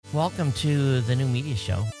Welcome to the New Media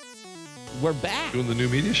Show. We're back. Doing the New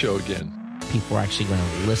Media Show again. People are actually going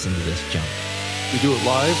to listen to this junk. We do it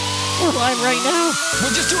live. We're live right now.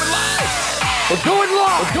 We'll just do it live. We're going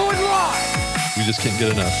live. We're going live. We just can't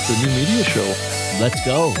get enough. The New Media Show. Let's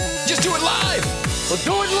go. Just do it live. We're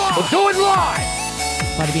going live. We're going live.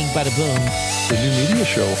 Bada bing, bada boom. The New Media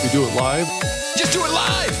Show. We do it live. Just do it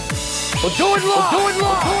live. We're going live. We're going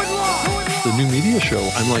live. We're going live. The New Media Show.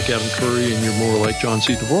 I'm like Adam Curry, and you're more like John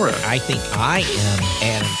C. Dvorak. I think I am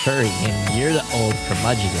Adam Curry, and you're the old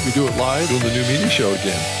curmudgeon. We do it live. Doing the New Media Show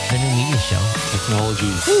again. The New Media Show.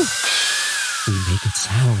 Technology. Woo. We make it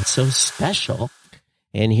sound so special.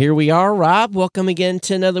 And here we are, Rob. Welcome again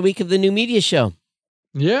to another week of the New Media Show.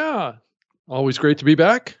 Yeah. Always great to be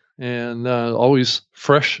back, and always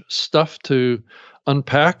fresh stuff to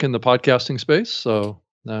unpack in the podcasting space. So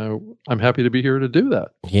I'm happy to be here to do that.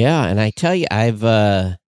 Yeah, and I tell you,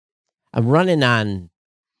 I'm running on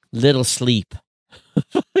little sleep.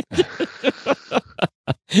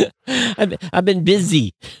 I've been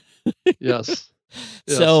busy. Yes.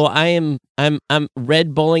 So I'm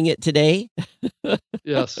Red Bulling it today.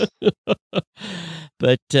 Yes.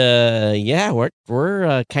 But yeah,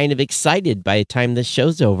 we're kind of excited by the time this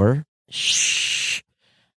show's over. Shh.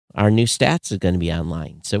 Our new stats is going to be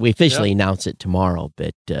online. So we officially announce it tomorrow,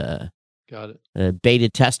 but Got it. Beta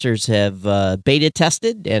testers have beta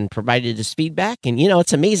tested and provided us feedback. And, you know,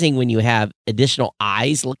 it's amazing when you have additional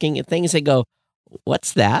eyes looking at things and go,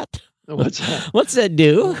 what's that? What's that? What's that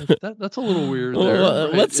do? That's a little weird there.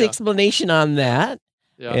 Right? What's the explanation on that?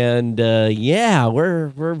 Yeah. And yeah, we're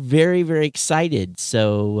very, very excited.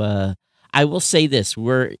 So I will say this.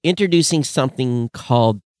 We're introducing something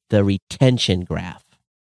called the retention graph.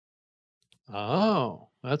 Oh,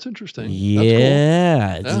 that's interesting.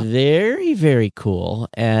 Yeah, That's cool. it's very, very cool.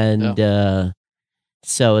 And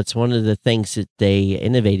so it's one of the things that they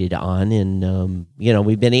innovated on. And, you know,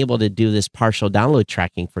 we've been able to do this partial download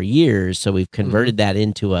tracking for years. So we've converted that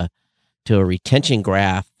into a retention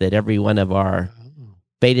graph that every one of our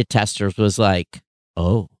beta testers was like,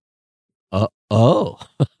 yeah,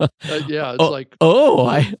 it's like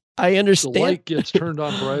I understand. the light gets turned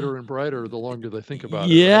on brighter and brighter the longer they think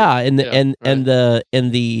about it. Yeah, Right?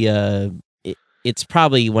 It's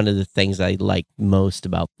probably one of the things I like most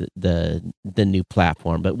about the new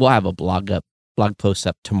platform. But we'll have a blog post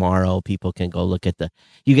up tomorrow. People can go look at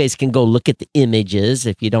you guys can go look at the images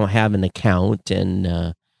if you don't have an account.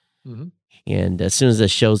 And and as soon as the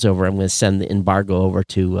show's over, I'm going to send the embargo over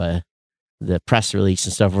to the press release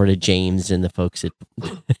and stuff over to James and the folks at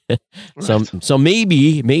so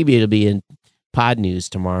maybe it'll be in Pod News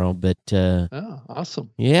tomorrow, but awesome.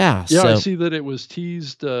 Yeah, I see that it was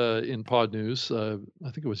teased in Pod News. I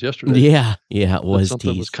think it was yesterday. Yeah, it was something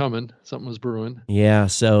teased. was coming. Something was brewing. Yeah,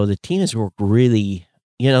 so the team has worked really,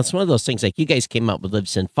 you know, it's one of those things like you guys came up with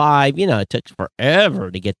Libsyn 5, you know, it took forever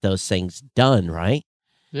to get those things done, right?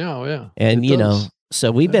 Yeah. And you know,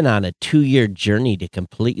 so we've been on a 2-year journey to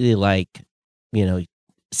completely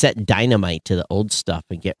set dynamite to the old stuff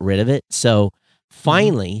and get rid of it. So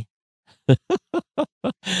finally,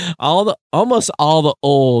 almost all the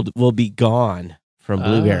old will be gone from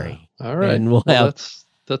Blueberry. All right. And we'll have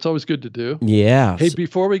that's always good to do. Yeah. Hey,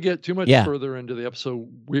 before we get too much further into the episode,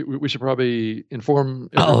 we should probably inform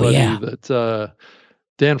everybody that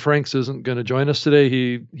Dan Franks isn't going to join us today.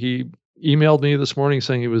 He emailed me this morning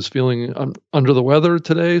saying he was feeling under the weather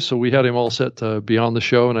today, so we had him all set to be on the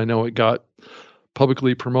show, and I know it got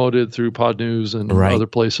publicly promoted through Pod News and other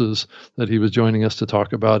places that he was joining us to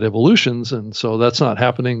talk about evolutions, and so that's not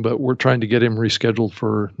happening, but we're trying to get him rescheduled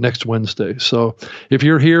for next Wednesday. So if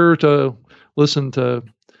you're here to listen to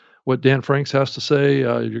what Dan Franks has to say,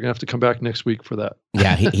 you're going to have to come back next week for that.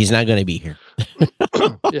 Yeah, he's not going to be here.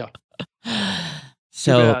 Yeah.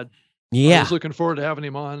 So, too bad. Yeah. I was looking forward to having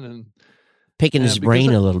him on and picking his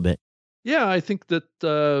brain a little bit. Yeah, I think that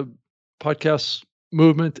podcast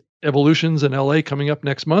movement evolutions in LA coming up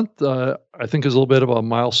next month, I think is a little bit of a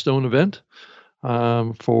milestone event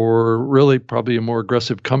for really probably a more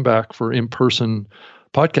aggressive comeback for in-person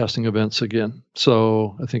podcasting events again.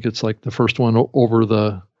 So I think it's like the first one over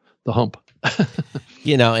the hump.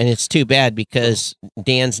 You know, and it's too bad because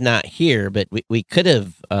Dan's not here, but we could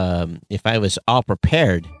have, if I was all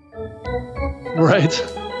prepared. Right.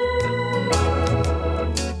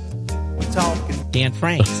 Dan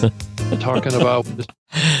Franks. Talking about.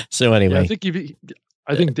 So anyway. Yeah,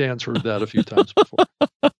 I think Dan's heard that a few times before.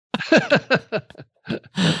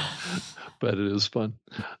 But it is fun.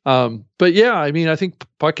 But yeah, I mean, I think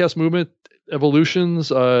podcast movement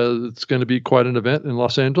evolutions, it's going to be quite an event in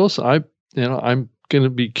Los Angeles. I'm going to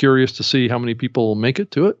be curious to see how many people make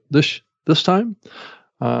it to it this time.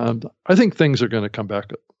 I think things are going to come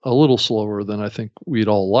back a little slower than I think we'd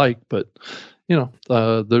all like, but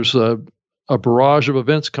there's a barrage of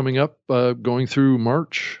events coming up going through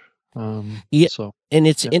March. Yeah, so and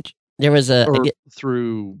it's there was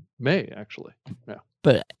through May actually. Yeah,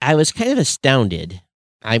 but I was kind of astounded.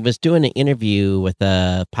 I was doing an interview with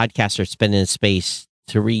a podcaster that's been in space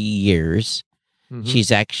 3 years. Mm-hmm.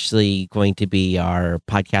 She's actually going to be our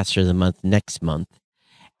podcaster of the month next month.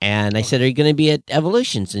 And I said, "Are you going to be at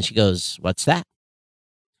Evolutions?" And she goes, "What's that?"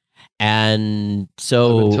 And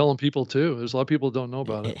so I've been telling people too. There's a lot of people who don't know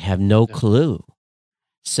about it. Have no clue.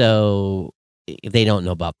 So they don't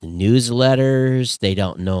know about the newsletters. They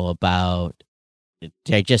don't know about.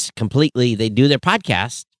 They're just completely. They do their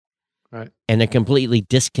podcast, right? And they're completely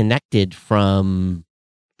disconnected from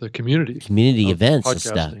the community events and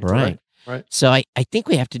stuff, right? Right. So I think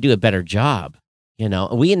we have to do a better job.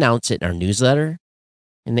 We announce it in our newsletter.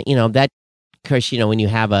 And, that, of course, when you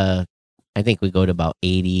have I think we go to about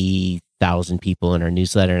 80,000 people in our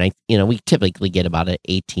newsletter. And, we typically get about an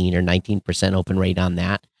 18 or 19% open rate on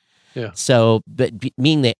that. Yeah. So, but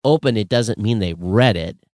meaning they open, it doesn't mean they read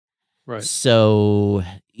it. Right. So,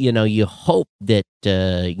 you hope that,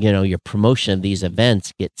 your promotion of these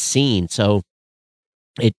events gets seen. So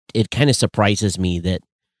it kind of surprises me that,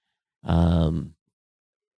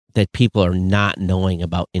 that people are not knowing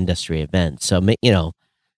about industry events. So,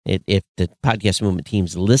 if the podcast movement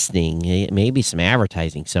team's listening, maybe some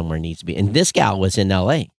advertising somewhere needs to be. And this gal was in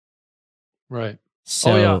LA. Right.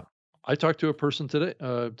 So, yeah. I talked to a person today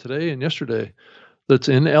and yesterday that's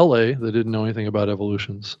in LA that didn't know anything about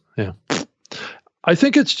Evolutions. Yeah. I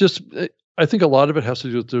think a lot of it has to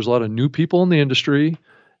do with there's a lot of new people in the industry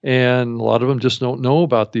and a lot of them just don't know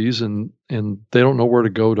about these and they don't know where to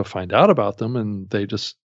go to find out about them. And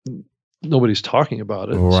nobody's talking about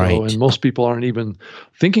it. Right. So, and most people aren't even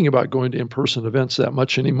thinking about going to in-person events that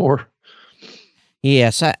much anymore.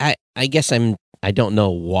 Yes. I guess I don't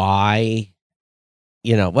know why,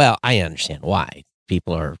 well, I understand why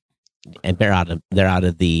people are, and they're out of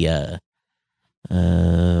the,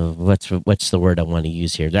 what's the word I want to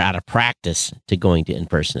use here? They're out of practice to going to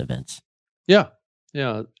in-person events. Yeah.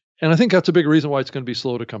 Yeah. And I think that's a big reason why it's going to be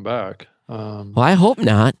slow to come back. Well, I hope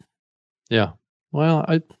not. Yeah. Well,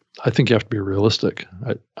 I think you have to be realistic.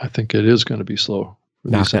 I think it is going to be slow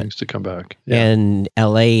for these things to come back. Yeah. And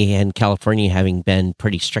LA and California having been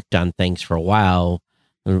pretty strict on things for a while,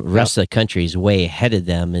 the rest of the country is way ahead of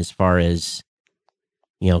them as far as,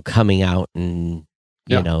 coming out and,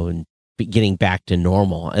 and getting back to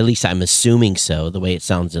normal. At least I'm assuming so, the way it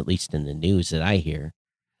sounds, at least in the news that I hear.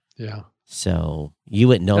 Yeah. So you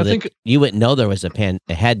wouldn't know you wouldn't know there was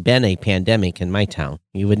had been a pandemic in my town.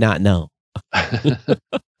 You would not know.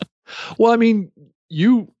 Well, I mean,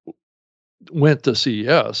 you went to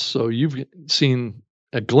CES, so you've seen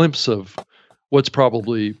a glimpse of what's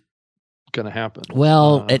probably going to happen.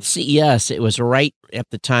 Well, at CES, it was right at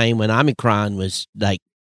the time when Omicron was like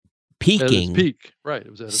peaking. At its peak, right? It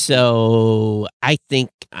was at its peak. I think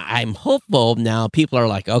I'm hopeful now. People are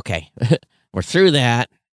like, okay, we're through that.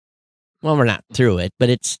 Well, we're not through it, but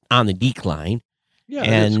it's on the decline. Yeah,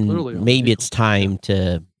 and maybe it's time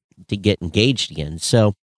to get engaged again.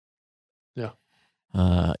 So, yeah,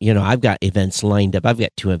 I've got events lined up. I've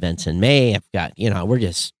got 2 events in May. I've got,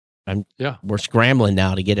 we're scrambling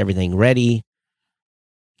now to get everything ready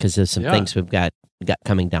because there's some things we've got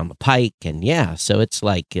coming down the pike, and so it's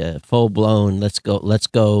like full blown. Let's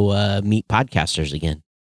go meet podcasters again.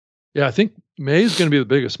 Yeah, I think May is going to be the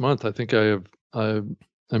biggest month. I think I'm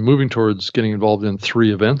moving towards getting involved in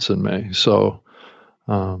 3 events in May. So,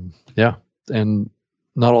 and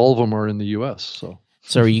not all of them are in the U.S.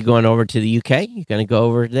 So are you going over to the UK? You going to go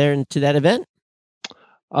over there into that event?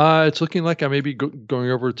 It's looking like I may be going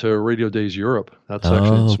over to Radio Days Europe. That's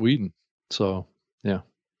actually in Sweden. So, yeah.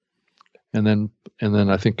 And then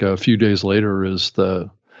I think a few days later is the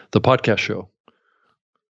podcast show,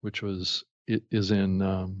 which is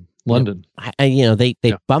in London. They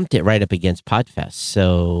bumped it right up against Podfest.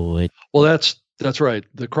 So that's right.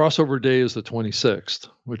 The crossover day is the 26th,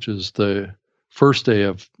 which is the first day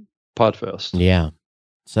of Podfest. Yeah.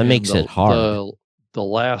 So that makes it hard. The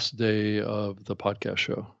last day of the podcast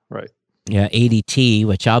show. Right. Yeah. ADT,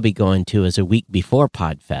 which I'll be going to, is a week before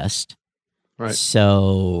Podfest. Right.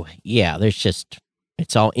 So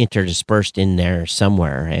it's all interdispersed in there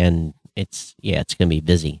somewhere, and it's going to be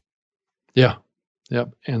busy. Yeah.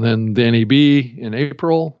 Yep. And then the NAB in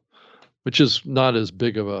April, which is not as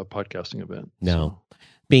big of a podcasting event. No. So.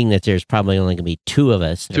 Being that there's probably only going to be 2 of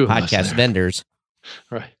us, podcast vendors.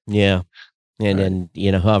 Right. Yeah. And then,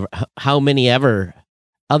 how many ever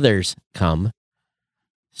others come.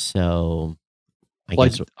 So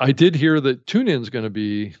guess. I did hear that TuneIn's going to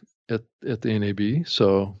be at the NAB.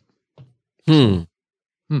 So, I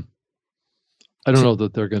don't know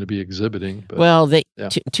that they're going to be exhibiting. But, well,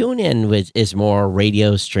 TuneIn is more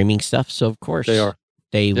radio streaming stuff. So of course they are.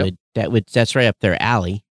 That's right up their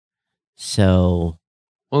alley. So,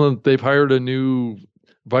 well, they've hired a new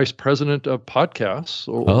vice president of podcasts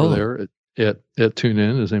over there at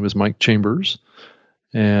TuneIn. His name is Mike Chambers,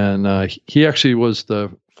 and he actually was the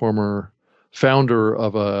former founder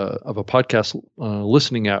of a podcast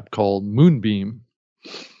listening app called Moonbeam,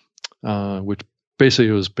 which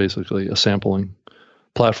basically was a sampling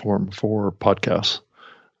platform for podcasts,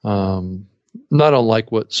 not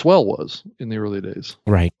unlike what Swell was in the early days.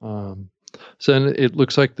 Right. So then it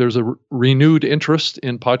looks like there's a renewed interest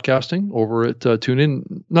in podcasting over at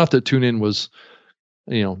TuneIn. Not that TuneIn was,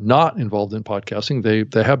 not involved in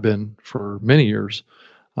podcasting. They have been for many years.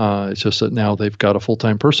 It's just that now they've got a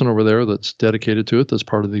full-time person over there that's dedicated to it, that's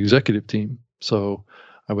part of the executive team. So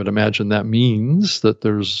I would imagine that means that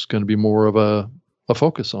there's going to be more of a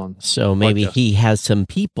focus on. So maybe he has some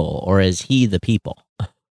people, or is he the people?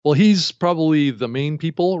 Well, he's probably the main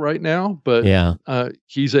people right now, but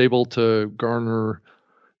he's able to garner.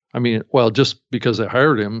 I mean, just because they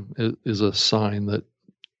hired him is a sign that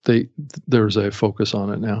there's a focus on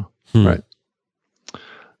it now, right?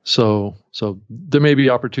 So there may be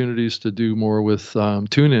opportunities to do more with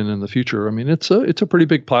TuneIn in the future. I mean, it's a pretty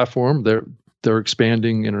big platform. They're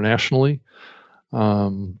expanding internationally,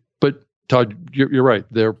 but Todd, you're right.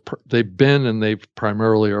 They've been and they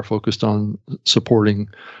primarily are focused on supporting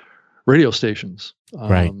radio stations,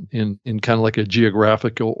 right? In kind of like a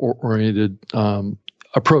geographical oriented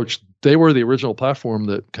approach. They were the original platform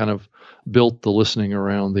that kind of built the listening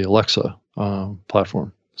around the Alexa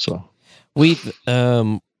platform. So we're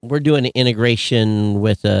doing an integration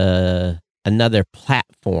with another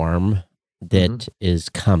platform that is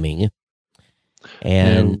coming,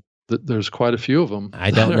 and there's quite a few of them.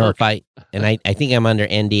 I don't know if I think I'm under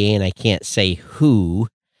NDA and I can't say who.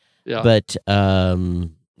 Yeah. But I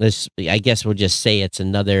guess we'll just say it's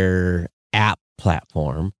another app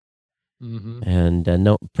platform,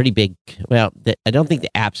 and pretty big. Well, I don't think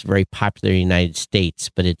the app's very popular in the United States,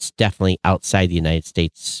 but it's definitely outside the United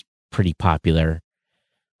States pretty popular.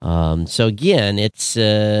 So again, it's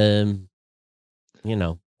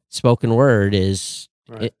spoken word is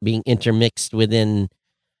being intermixed within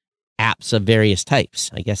apps of various types.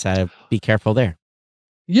 I guess I'd be careful there.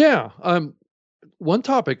 Yeah. One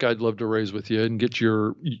topic I'd love to raise with you and get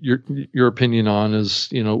your opinion on is,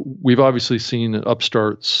 we've obviously seen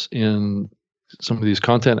upstarts in some of these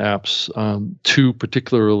content apps, two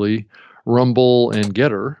particularly, Rumble and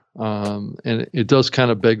Getter. And it does kind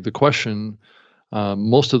of beg the question.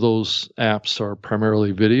 Most of those apps are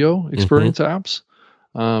primarily video experience apps.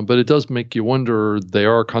 But it does make you wonder, they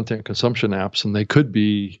are content consumption apps and they could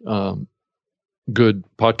be good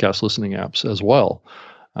podcast listening apps as well.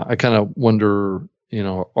 I kind of wonder,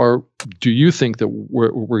 do you think that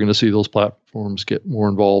we're going to see those platforms get more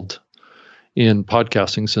involved in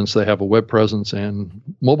podcasting since they have a web presence and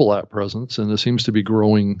mobile app presence? And there seems to be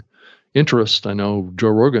growing interest. I know Joe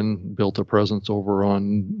Rogan built a presence over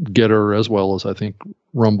on Getter as well as I think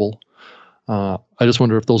Rumble. I just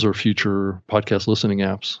wonder if those are future podcast listening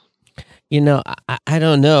apps. I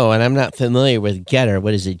don't know, and I'm not familiar with Getter.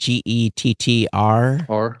 What is it?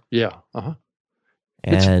 Gettr? Yeah.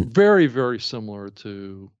 And it's very, very similar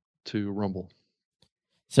to Rumble.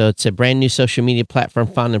 So it's a brand new social media platform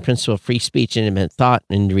founded on the principle of free speech and independent thought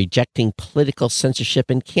and rejecting political censorship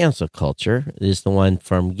and cancel culture. It is the one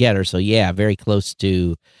from Getter. So very close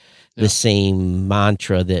to the same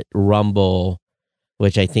mantra that Rumble,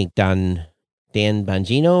 which I think Dan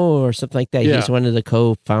Bongino or something like that. Yeah. He's one of the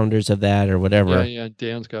co-founders of that or whatever. Yeah.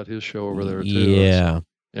 Dan's got his show over there too. Yeah.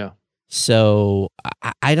 So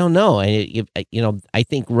I don't know. I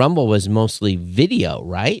think Rumble was mostly video,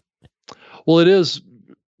 right? Well, it is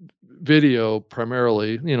video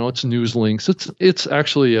primarily. It's news links. It's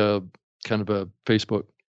actually a kind of a Facebook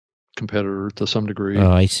competitor to some degree.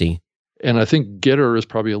 Oh, I see. And I think Getter is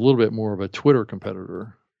probably a little bit more of a Twitter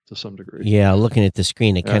competitor to some degree. Yeah, looking at the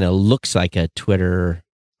screen, it kind of looks like a Twitter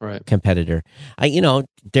competitor.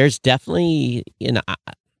 There's definitely,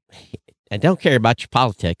 I don't care about your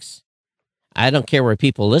politics. I don't care where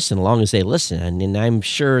people listen, as long as they listen. And I'm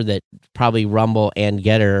sure that probably Rumble and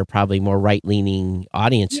Getter are probably more right-leaning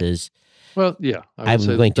audiences. Well, yeah, I'm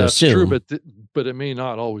going to assume. True, but it may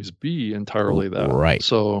not always be entirely that. Right.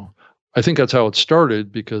 So I think that's how it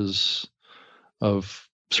started because of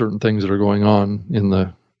certain things that are going on in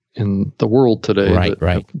the world today that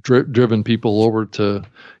have driven people over to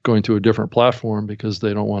going to a different platform because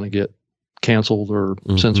they don't want to get canceled or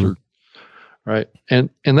censored, right? And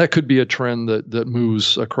that could be a trend that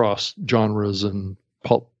moves across genres and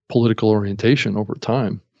political orientation over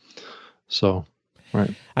time. So,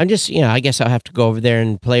 right. I'm just, I guess I'll have to go over there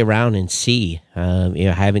and play around and see. I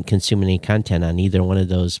haven't consumed any content on either one of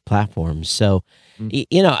those platforms. So,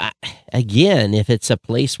 again, if it's a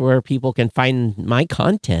place where people can find my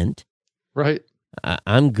content, right,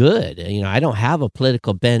 I'm good. I don't have a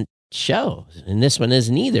political bent show, and this one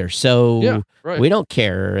isn't either. So we don't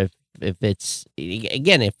care if it's,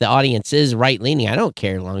 again, if the audience is right leaning, I don't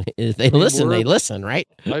care long if they listen, they listen, right?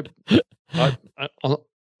 I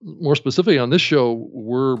more specifically on this show,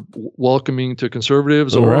 we're welcoming to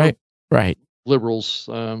conservatives or liberals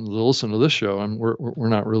to listen to this show, and we're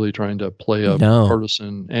not really trying to play a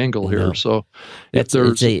partisan angle here. No. So if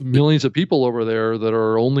there's millions of people over there that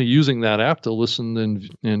are only using that app to listen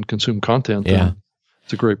and consume content, then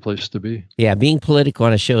it's a great place to be. Yeah, being political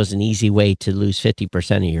on a show is an easy way to lose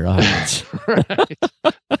 50% of your audience. Right.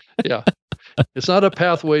 Yeah, it's not a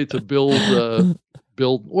pathway to build.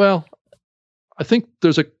 Well, I think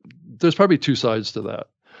there's probably two sides to that.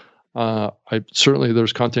 Certainly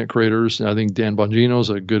there's content creators, and I think Dan Bongino is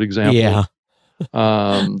a good example.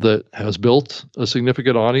 That has built a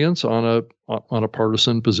significant audience on a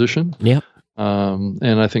partisan position. Yeah.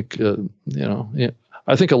 And I think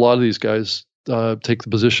I think a lot of these guys take the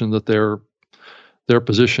position that their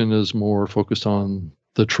position is more focused on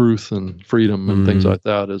the truth and freedom and things like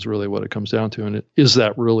that is really what it comes down to. And is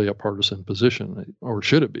that really a partisan position, or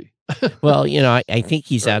should it be? Well, I think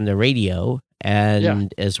he's on the radio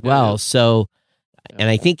and as well. So, and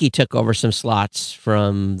I think he took over some slots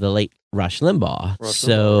from the late Rush Limbaugh.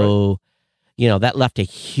 That left a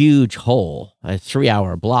huge hole, a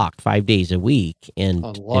 3-hour block, 5 days a week, and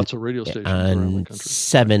on lots of radio stations around the country.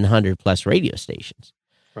 700 plus radio stations.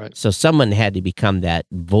 Right. So someone had to become that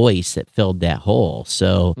voice that filled that hole.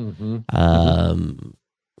 So,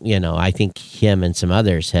 I think him and some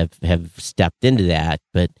others have stepped into that,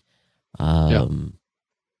 but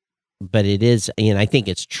it is, I think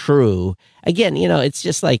it's true. Again, it's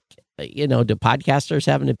just like, do podcasters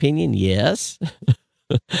have an opinion? Yes.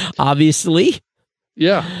 Obviously.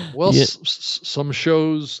 Yeah. Well, some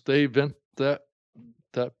shows, they vent that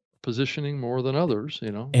positioning more than others,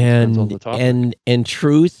 and on the topic. and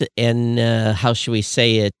truth and how should we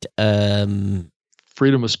say it?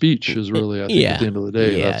 Freedom of speech is really, I think, at the end of the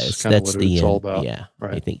day, that's kind of what it's all about. Yeah,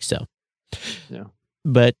 right. I think so. Yeah,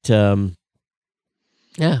 but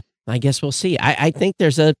I guess we'll see. I think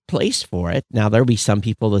there's a place for it. Now, there'll be some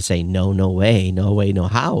people that say, no way, no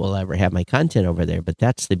how will I ever have my content over there. But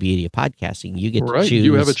that's the beauty of podcasting. You get to choose.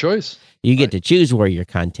 You have a choice. You get to choose where your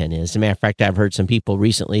content is. As a matter of fact, I've heard some people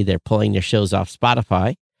recently, they're pulling their shows off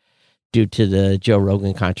Spotify due to the Joe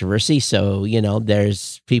Rogan controversy. So,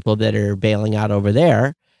 there's people that are bailing out over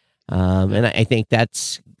there. And I think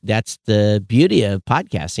that's the beauty of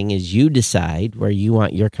podcasting is you decide where you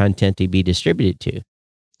want your content to be distributed to.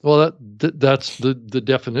 Well, that's the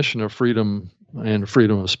definition of freedom and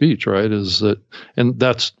freedom of speech, right? Is that, and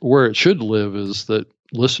that's where it should live, is that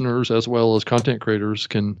listeners as well as content creators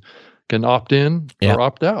can opt in or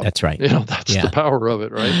opt out. That's right. That's the power of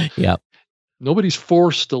it, right? Yep. Nobody's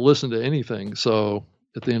forced to listen to anything. So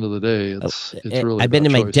at the end of the day, it's really. I've been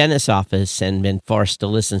in choice. my dentist's office and been forced to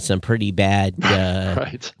listen to some pretty bad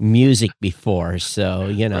music before. So,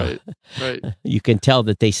 right. You can tell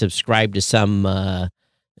that they subscribe to some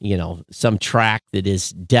some track that is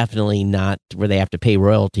definitely not where they have to pay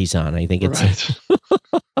royalties on. I think it's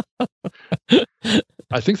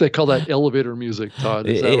I think they call that elevator music, Todd.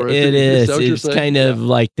 Is that right? It is. It's kind of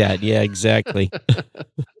like that. Yeah, exactly.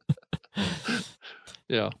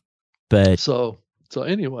 Yeah. But so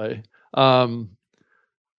anyway,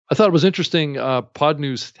 I thought it was interesting. Pod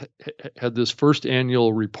News had this first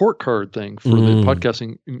annual report card thing for the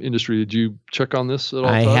podcasting industry. Did you check on this at all?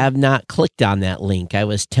 I have not clicked on that link. I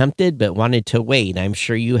was tempted, but wanted to wait. I'm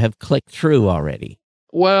sure you have clicked through already.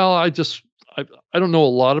 Well, I don't know a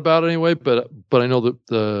lot about it anyway, but I know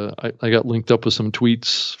that I got linked up with some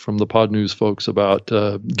tweets from the Pod News folks about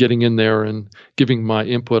getting in there and giving my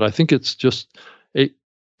input. I think it's just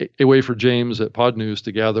a way for James at Pod News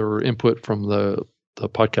to gather input from the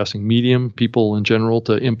podcasting medium, people in general,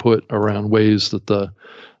 to input around ways that the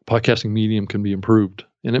podcasting medium can be improved.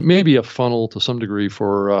 And it may be a funnel to some degree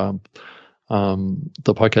for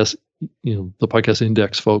the podcast, the podcast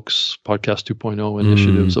index folks, podcast 2.0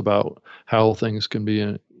 initiatives about how things can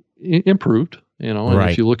be improved, and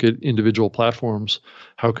if you look at individual platforms,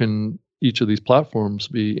 how can each of these platforms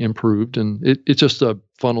be improved? And it's just a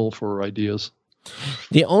funnel for ideas.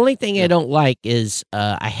 The only thing I don't like is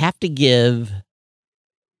I have to give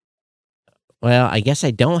Well, I guess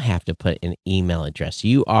I don't have to put an email address.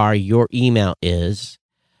 Your email is.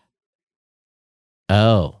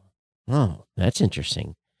 Oh, that's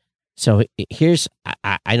interesting. So here's,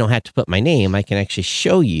 I don't have to put my name. I can actually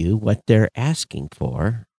show you what they're asking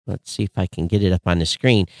for. Let's see if I can get it up on the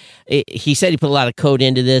screen. He said he put a lot of code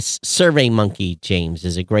into this. SurveyMonkey, James,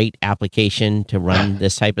 is a great application to run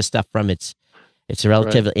this type of stuff from. It's a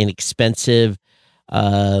relatively inexpensive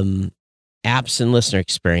apps and listener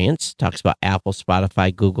experience. Talks about Apple,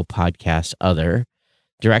 Spotify, Google Podcasts, other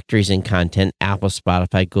directories and content, Apple,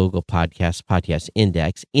 Spotify, Google Podcasts, Podcast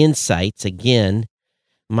Index, insights, again,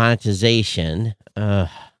 monetization,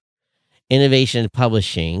 innovation and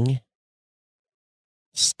publishing,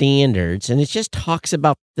 standards, and it just talks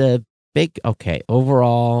about the big,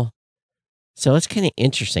 overall. So it's kind of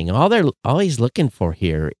interesting. All he's looking for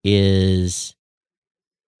here is,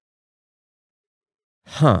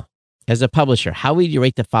 as a publisher, how would you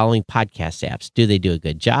rate the following podcast apps? Do they do a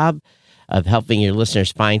good job of helping your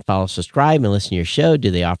listeners find, follow, subscribe, and listen to your show?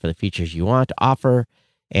 Do they offer the features you want to offer?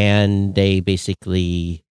 And they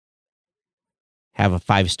basically have a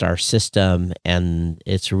 5-star system, and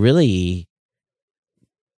it's really,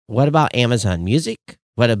 what about Amazon Music?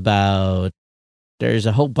 What about, there's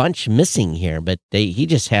a whole bunch missing here, but he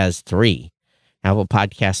just has 3, Apple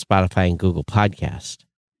Podcast, Spotify, and Google Podcast.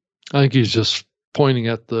 I think he's just pointing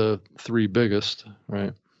at the 3 biggest,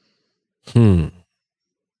 right?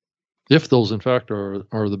 If those in fact are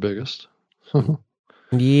the biggest.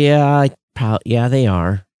 Yeah, they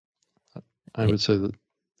are. I would say that,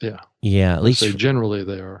 yeah. Yeah, at least generally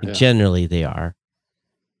they are. Yeah. Generally they are.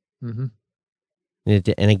 Mm-hmm.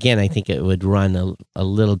 And again, I think it would run a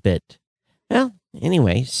little bit. Well,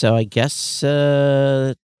 anyway, so I guess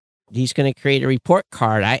he's going to create a report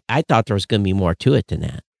card. I thought there was going to be more to it than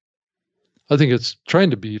that. I think it's trying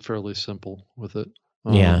to be fairly simple with it.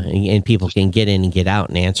 And people can get in and get out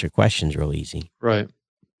and answer questions real easy. Right.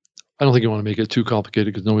 I don't think you want to make it too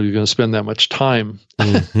complicated because nobody's going to spend that much time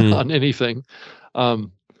on anything.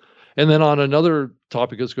 And then on another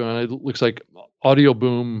topic that's going on, it looks like Audio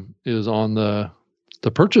Boom is on the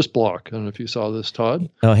purchase block. I don't know if you saw this, Todd.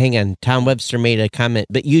 Oh, hang on. Tom Webster made a comment,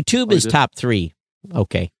 but YouTube is top 3.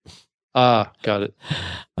 Okay. Got it.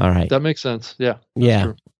 All right. That makes sense. Yeah. Yeah.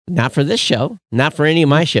 True. Not for this show. Not for any of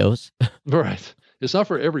my shows. Right. It's not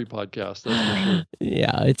for every podcast. That's for sure.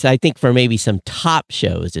 Yeah. It's, I think for maybe some top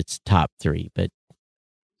shows, it's top 3, but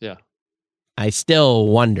yeah, I still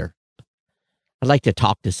wonder. I'd like to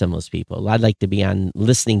talk to some of those people. I'd like to be on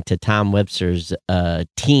listening to Tom Webster's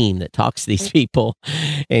team that talks to these people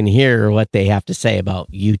and hear what they have to say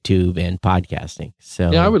about YouTube and podcasting.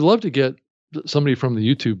 So yeah, I would love to get somebody from the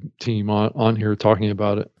YouTube team on here talking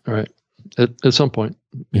about it. All right. At some point.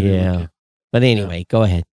 Yeah. But anyway, go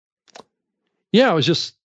ahead. Yeah, I was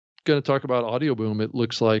just going to talk about Audio Boom. It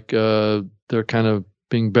looks like they're kind of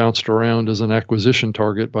being bounced around as an acquisition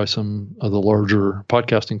target by some of the larger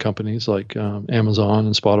podcasting companies like Amazon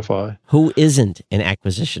and Spotify. Who isn't an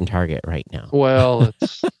acquisition target right now? Well,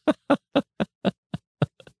 it's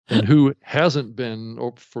and who hasn't been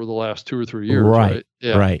for the last 2 or 3 years, right?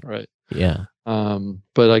 Yeah, right. Yeah.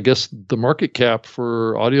 But I guess the market cap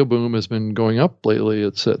for Audio Boom has been going up lately.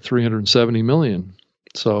 It's at $370 million.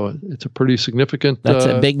 So it's a pretty significant. That's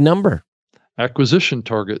a big number. Acquisition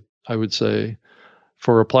target, I would say,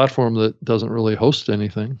 for a platform that doesn't really host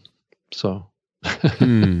anything. So.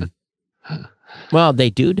 Well, they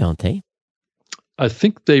do, don't they? I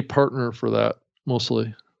think they partner for that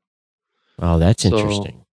mostly. Oh, that's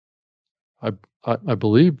interesting. I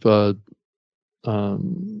believe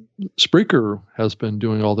Spreaker has been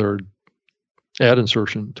doing all their ad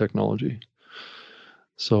insertion technology.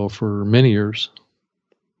 So for many years.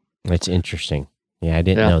 That's interesting. Yeah, I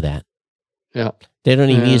didn't know that. Yeah. They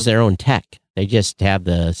don't even use their own tech. They just have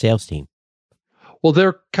the sales team. Well,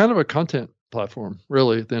 they're kind of a content platform,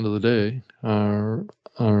 really, at the end of the day. I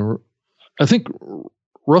think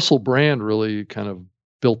Russell Brand really kind of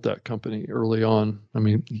built that company early on. I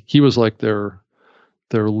mean, he was like their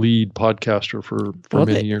lead podcaster for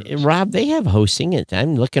many years. Rob, they have hosting it.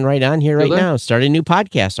 I'm looking right on here now. Start a new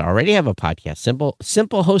podcast. Already have a podcast.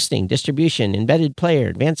 Simple hosting, distribution, embedded player,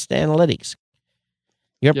 advanced analytics.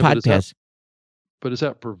 Your podcast. But is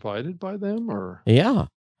that provided by them or? Yeah.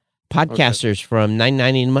 Podcasters from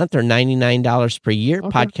 $9.90 a month or $99 per year. Okay.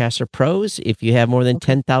 Podcaster Pros if you have more than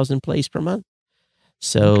 10,000 plays per month.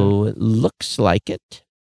 So it looks like it.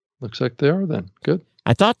 Looks like they are then. Good.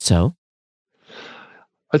 I thought so.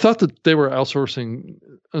 I thought that they were outsourcing.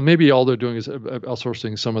 Maybe all they're doing is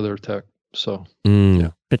outsourcing some of their tech. So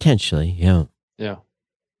yeah, potentially, yeah. Yeah.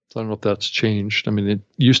 So I don't know if that's changed. I mean, it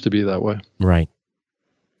used to be that way. Right.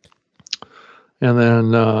 And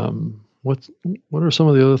then what are some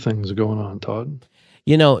of the other things going on, Todd?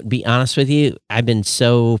 To be honest with you, I've been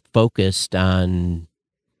so focused on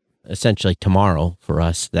essentially tomorrow for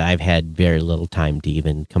us that I've had very little time to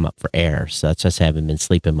even come up for air. So that's just haven't been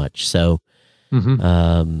sleeping much. So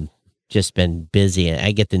just been busy.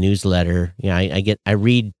 I get the newsletter. I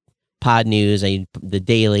read Pod News, the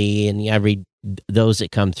daily, and I read those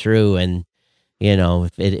that come through. And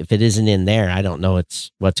if it isn't in there, I don't know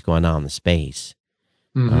what's going on in the space.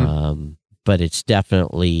 But it's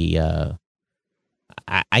definitely.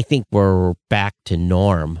 I think we're back to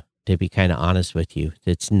norm. To be kind of honest with you,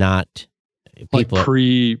 it's not people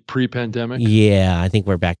like pre-pandemic. Yeah, I think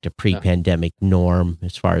we're back to pre-pandemic norm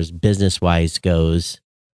as far as business-wise goes.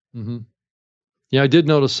 Yeah, I did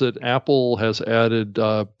notice that Apple has added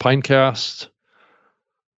Pinecast,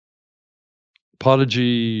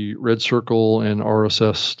 Podigy, Red Circle, and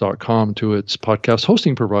RSS.com to its podcast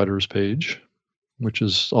hosting providers page, which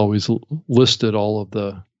is always listed all of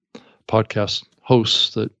the podcast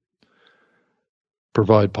hosts that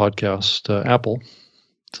provide podcasts to Apple.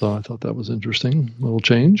 So I thought that was interesting. Little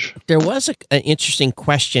change. There was an interesting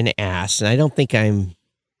question asked, and I don't think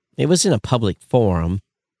it was in a public forum.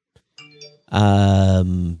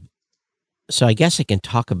 So I guess I can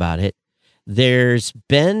talk about it. There's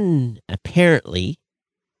been apparently,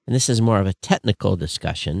 and this is more of a technical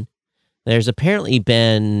discussion, there's apparently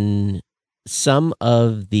been some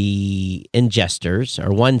of the ingesters,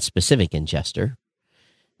 or one specific ingester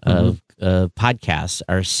of podcasts,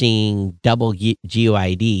 are seeing double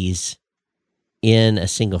GUIDs in a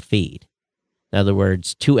single feed. In other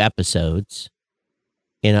words, 2 episodes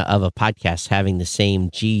of a podcast having the same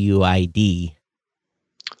GUID.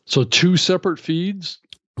 So 2 separate feeds?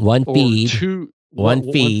 One feed.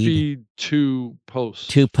 One feed, 2 posts.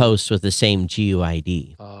 2 posts with the same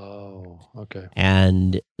GUID. Oh, okay.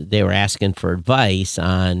 And they were asking for advice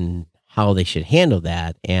on how they should handle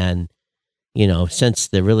that. And since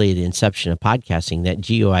the inception of podcasting, that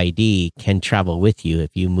GUID can travel with you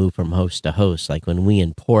if you move from host to host. Like when we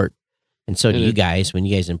import, and so do you guys, when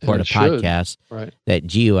you guys import a podcast, right, that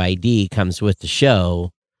GUID comes with the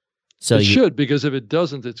show. So it should, because if it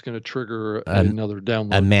doesn't, it's going to trigger another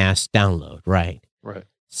download. A mass download, right. Right.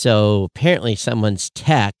 So apparently someone's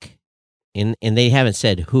tech, and they haven't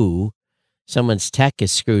said who, someone's tech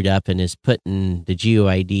is screwed up and is putting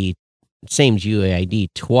the same GUID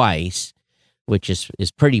twice, which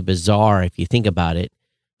is pretty bizarre if you think about it,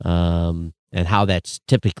 and how that's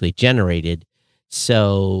typically generated.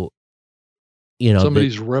 So,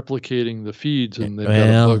 somebody's replicating the feeds, and they've got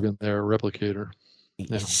a bug in their replicator.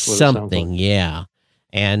 Something, yeah.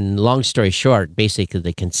 And long story short, basically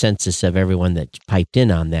the consensus of everyone that piped in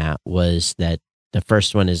on that was that the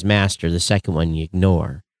first one is master, the second one you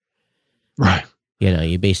ignore. Right.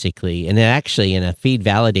 You basically, and actually in a feed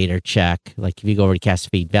validator check, like if you go over to Cast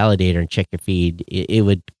Feed Validator and check your feed, it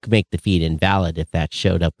would make the feed invalid if that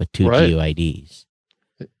showed up with 2 GUIDs.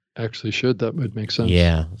 It actually should. That would make sense.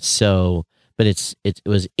 Yeah. So, but it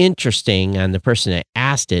was interesting on the person that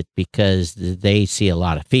asked it, because they see a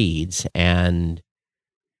lot of feeds, and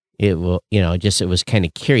it will, it was kind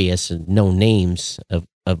of curious, and no names of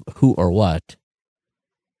who or what.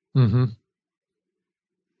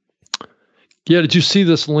 Yeah, did you see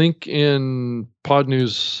this link in Pod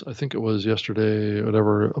News? I think it was yesterday,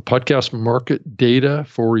 whatever, a podcast market data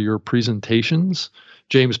for your presentations.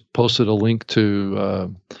 James posted a link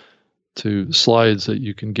to slides that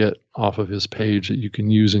you can get off of his page that you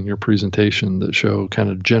can use in your presentation that show kind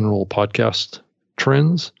of general podcast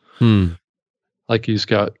trends. Like he's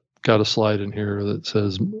got a slide in here that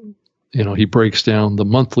says, he breaks down the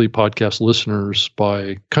monthly podcast listeners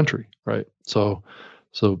by country, right? So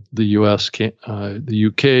the U.S., the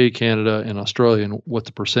U.K., Canada, and Australia, and what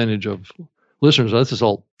the percentage of listeners. This is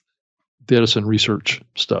all the Edison research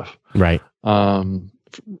stuff, right? From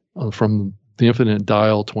the Infinite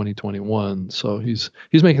Dial 2021. So he's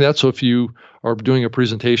making that. So if you are doing a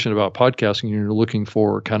presentation about podcasting, and you're looking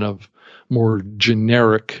for kind of more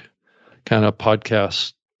generic kind of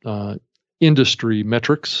podcast industry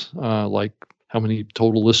metrics, like how many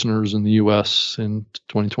total listeners in the U.S. in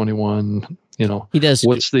 2021. He does.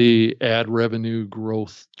 What's the ad revenue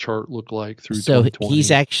growth chart look like through 2020? So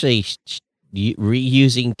he's actually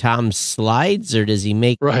reusing Tom's slides, or does he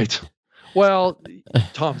make... Right. Well,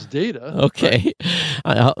 Tom's data. Okay.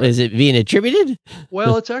 Right? Is it being attributed?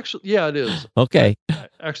 Well, it's actually, yeah, it is. Okay.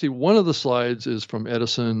 Actually, one of the slides is from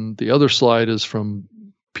Edison. The other slide is from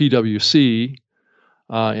PwC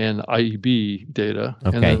and IEB data.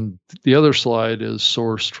 Okay. And then the other slide is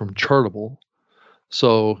sourced from Chartable.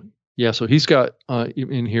 So, yeah, so he's got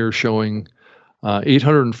in here showing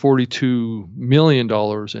 $842 million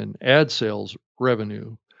in ad sales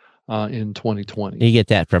revenue in 2020. You get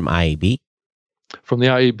that from IAB? From the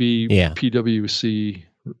IAB Yeah. PwC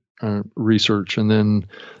research. And then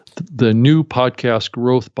the new podcast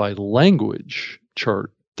growth by language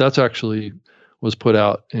chart, that's actually was put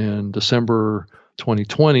out in December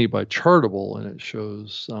 2020 by Chartable, and it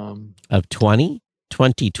shows of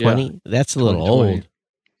 2020. Yeah, that's a little old.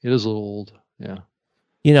 It is a little old. Yeah.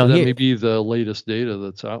 You know, so that may be the latest data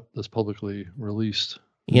that's publicly released.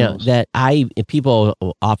 Yeah, people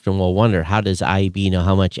often will wonder, how does IAB know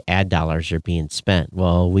how much ad dollars are being spent?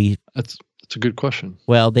 Well, that's a good question.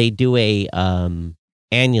 Well, they do a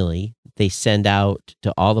annually. They send out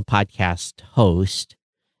to all the podcast hosts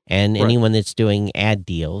and anyone that's doing ad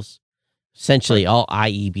deals, essentially all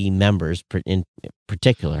IAB members in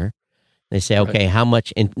particular. They say, okay, how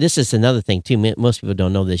much? And this is another thing too. Most people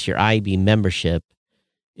don't know this. Your IAB membership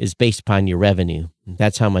is based upon your revenue.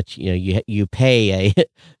 That's how much you pay.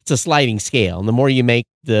 It's a sliding scale, and the more you make,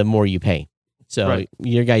 the more you pay. So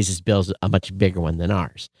your guys' bill's a much bigger one than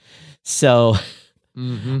ours. So,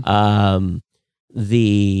 we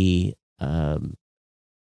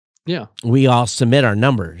all submit our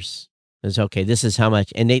numbers. It's okay. This is how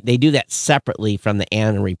much, and they do that separately from the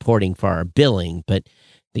annual reporting for our billing, but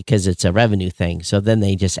because it's a revenue thing. So then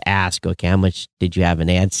they just ask, okay, how much did you have in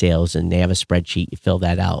ad sales? And they have a spreadsheet. You fill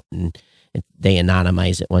that out, and they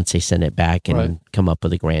anonymize it once they send it back and come up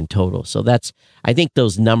with a grand total. So I think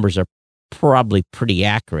those numbers are probably pretty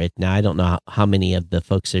accurate. Now, I don't know how many of the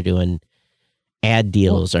folks that are doing ad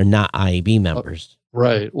deals are not IAB members.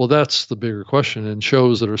 Right. Well, that's the bigger question. And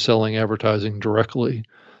shows that are selling advertising directly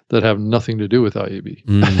that have nothing to do with IAB.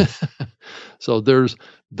 So there's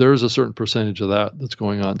a certain percentage of that's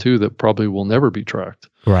going on too that probably will never be tracked.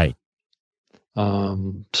 Right.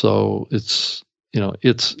 So it's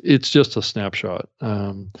just a snapshot.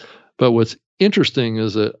 But what's interesting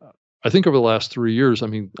is that I think over the last 3 years, I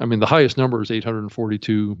mean, the highest number is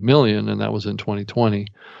 842 million, and that was in 2020.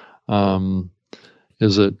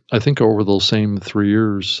 Is that I think over those same 3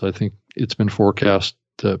 years, I think it's been forecast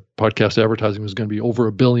that podcast advertising was going to be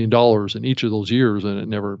over $1 billion in each of those years, and it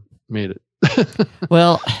never made it.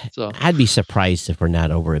 Well, I'd be surprised if we're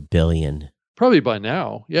not over $1 billion. Probably by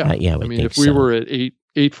now, yeah. Yeah, I mean, if we were at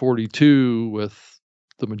 842 with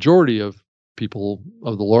the majority of people,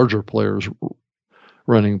 of the larger players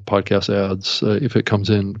running podcast ads, if it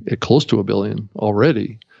comes in at close to $1 billion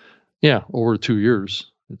already, over 2 years.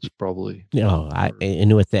 It's probably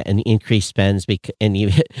and with the increased spends, and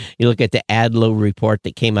you look at the ad load report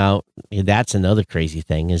that came out. That's another crazy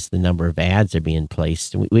thing, is the number of ads are being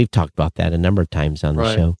placed. We've talked about that a number of times on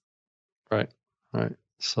the show. Right.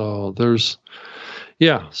 So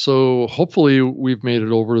so hopefully we've made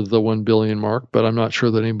it over the 1 billion mark, but I'm not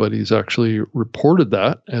sure that anybody's actually reported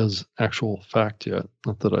that as actual fact yet.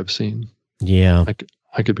 Not that I've seen. Yeah,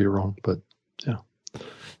 I could be wrong, but yeah.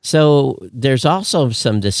 So there's also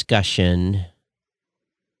some discussion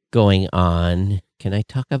going on. Can I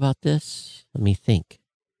talk about this? Let me think.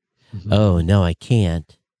 Oh, no, I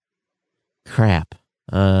can't. Crap.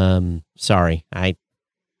 Sorry.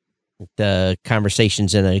 The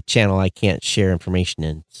conversation's in a channel I can't share information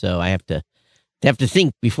in. So I have to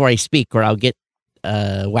think before I speak, or I'll get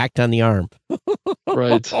whacked on the arm.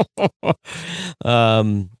 Right.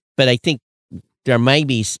 But I think there might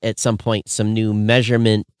be at some point some new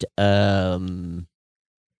measurement, some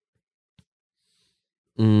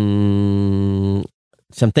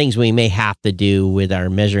things we may have to do with our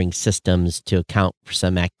measuring systems to account for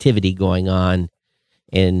some activity going on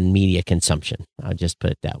in media consumption. I'll just put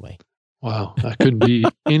it that way. Wow, that couldn't be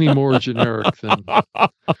any more generic than.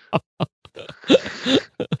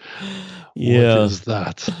 Yeah. What is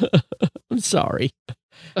that? I'm sorry.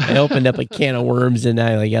 I opened up a can of worms and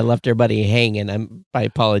I left everybody hanging. I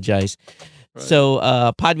apologize. Right. So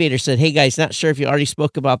Podvader said, "Hey guys, not sure if you already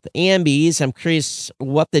spoke about the Ambies. I'm curious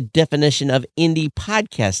what the definition of indie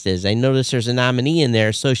podcast is. I noticed there's a nominee in there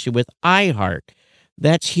associated with iHeart.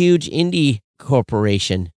 That's huge indie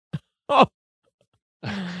corporation."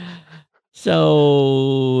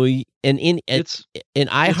 So it's an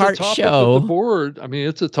iHeart show. The board. I mean,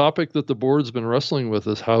 it's a topic that the board's been wrestling with.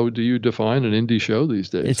 Is how do you define an indie show these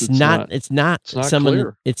days? It's not someone.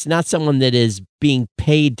 Clear. It's not someone that is being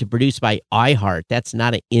paid to produce by iHeart. That's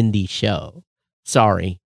not an indie show.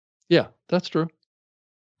 Sorry. Yeah, that's true.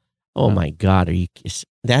 Oh my God,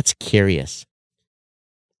 that's curious.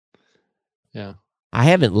 Yeah, I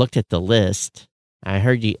haven't looked at the list. I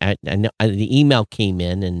heard you. I know the email came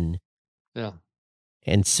in and. Yeah.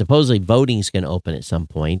 And supposedly voting is going to open at some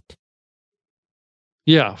point.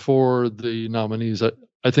 Yeah, for the nominees.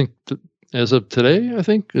 I think as of today, I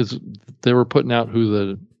think, is they were putting out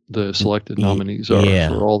who the selected nominees are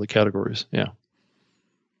for all the categories. Yeah.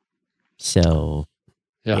 So,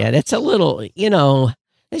 yeah, that's a little, it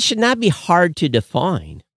should not be hard to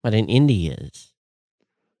define what an indie is.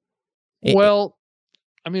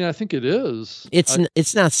 I mean, I think it is.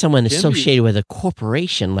 It's not someone associated with a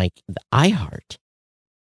corporation like the iHeart.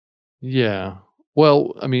 Yeah.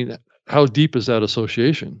 Well, I mean, how deep is that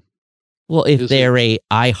association? Well, if they're a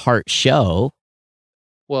iHeart show.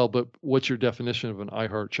 Well, but what's your definition of an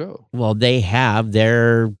iHeart show? Well, they have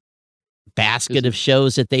their basket of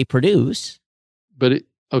shows that they produce. But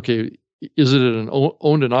is it an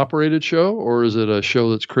owned and operated show, or is it a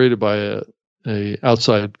show that's created by a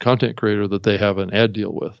outside content creator that they have an ad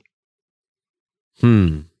deal with?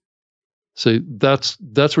 So that's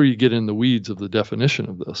where you get in the weeds of the definition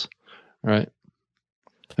of this, right?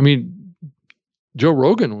 I mean, Joe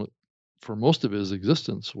Rogan, for most of his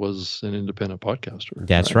existence, was an independent podcaster.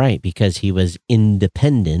 That's right, because he was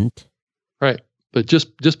independent. Right. But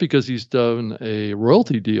just because he's done a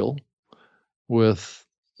royalty deal with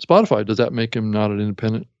Spotify, does that make him not an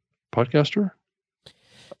independent podcaster?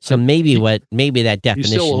 So maybe that definition, he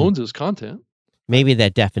still owns his content. Maybe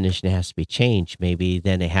that definition has to be changed. Maybe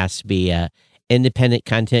then it has to be a independent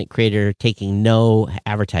content creator taking no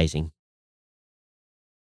advertising.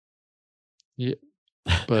 Yeah,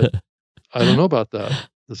 but I don't know about that.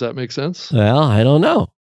 Does that make sense? Well, I don't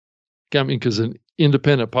know. I mean, because an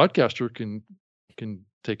independent podcaster can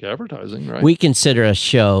take advertising, right? We consider a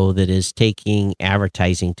show that is taking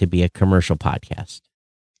advertising to be a commercial podcast.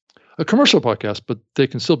 A commercial podcast, but they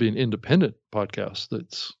can still be an independent podcast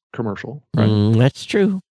that's commercial, right? That's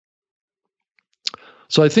true.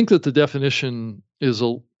 So I think that the definition is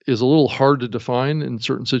a little hard to define in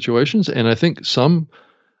certain situations, and I think some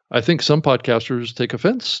podcasters take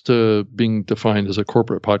offense to being defined as a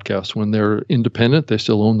corporate podcast when they're independent. They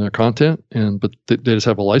still own their content, but they just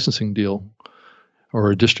have a licensing deal or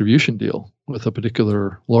a distribution deal with a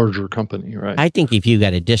particular larger company, right? I think if you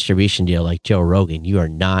got a distribution deal like Joe Rogan, you are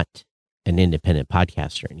not an independent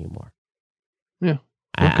podcaster anymore. Yeah.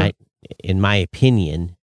 Okay. In my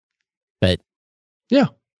opinion, but yeah,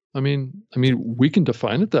 I mean, we can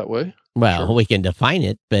define it that way. Well, sure. We can define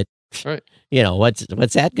it, but right. What's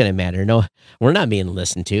that going to matter? No, we're not being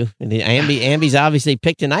listened to. Ambi's obviously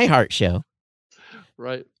picked an iHeart show.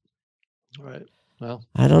 Right. Well,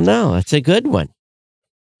 I don't know. It's a good one.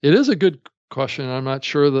 It is a good question. I'm not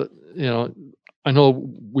sure that, I know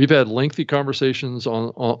we've had lengthy conversations on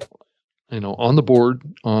the board,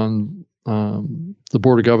 on the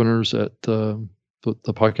board of governors at the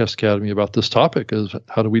Podcast Academy about this topic is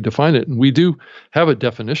how do we define it? And we do have a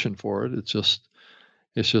definition for it. It's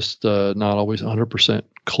just not always 100%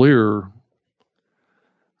 clear,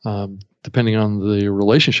 depending on the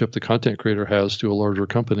relationship the content creator has to a larger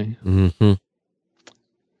company. Mm-hmm.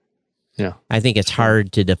 Yeah. I think it's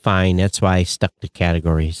hard to define. That's why I stuck to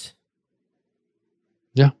categories.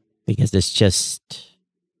 Yeah. Because it's just...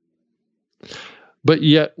 But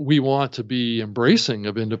yet we want to be embracing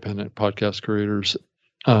of independent podcast creators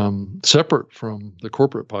separate from the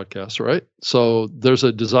corporate podcasts, right? So there's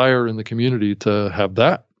a desire in the community to have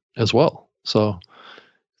that as well. So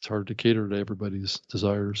it's hard to cater to everybody's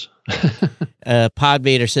desires.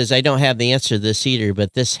 Podvader says, I don't have the answer to this either,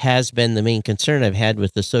 but this has been the main concern I've had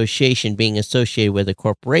with association being associated with a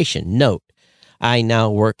corporation. Note, I now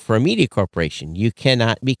work for a media corporation. You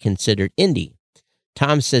cannot be considered indie.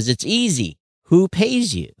 Tom says, it's easy. Who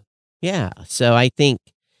pays you? Yeah. So I think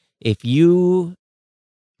if you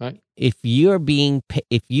have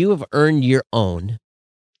earned your own,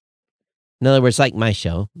 in other words, like my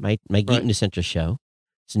show, my Geek News Central show,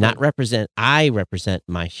 it's not I represent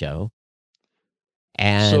my show,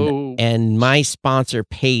 and my sponsor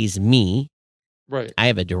pays me. Right. I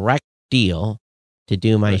have a direct deal to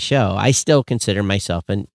do my show. I still consider myself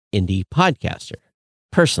an indie podcaster,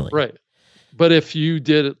 personally. Right. But if you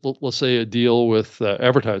did, let's say, a deal with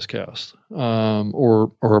AdvertiseCast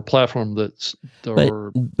or a platform that's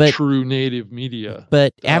true native media,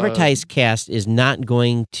 but AdvertiseCast is not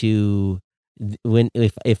going to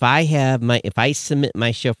if I submit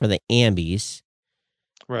my show for the Ambies,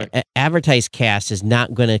 right? AdvertiseCast is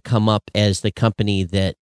not going to come up as the company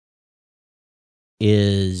that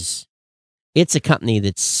is. It's a company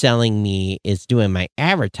that's selling me, is doing my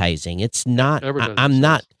advertising. It's not.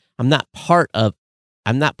 I'm not part of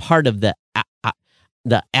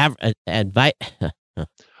the advice.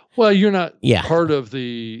 Well, you're not part of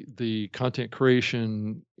the content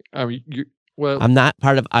creation. I mean, I'm not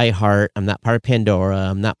part of iHeart. I'm not part of Pandora.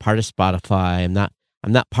 I'm not part of Spotify. I'm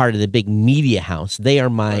not part of the big media house. They are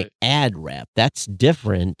my ad rep. That's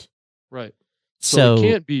different. Right. So it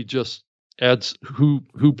can't be just ads who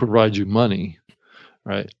provides you money,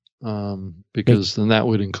 right? Because then that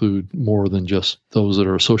would include more than just those that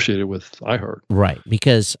are associated with iHeart. Right.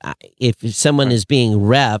 Because if someone is being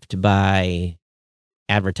repped by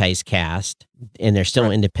Advertised Cast and they're still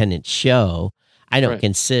an independent show, I don't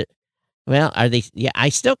consider, well, are they, yeah, I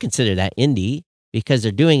still consider that indie because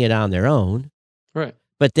they're doing it on their own. Right.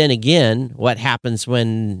 But then again, what happens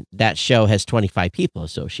when that show has 25 people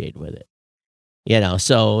associated with it? You know,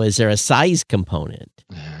 so is there a size component?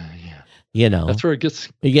 You know, that's where it gets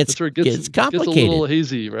complicated. Gets a little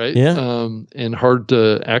hazy, right? Yeah. And hard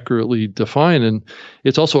to accurately define. And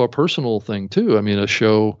it's also a personal thing too. I mean, a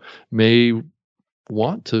show may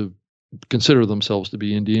want to consider themselves to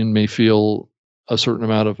be indie and may feel a certain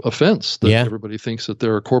amount of offense that everybody thinks that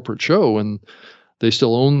they're a corporate show, and they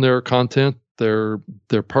still own their content. They're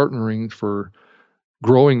partnering for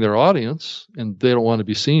growing their audience, and they don't want to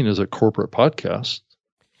be seen as a corporate podcast.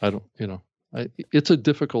 It's a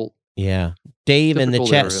difficult. Yeah. Dave in the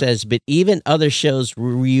chat says, but even other shows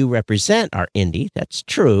you represent are indie. That's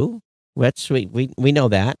true. We know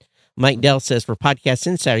that. Mike Dell says, for Podcast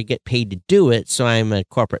Insider, you get paid to do it, so I'm a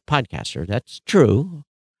corporate podcaster. That's true.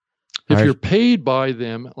 If you're paid by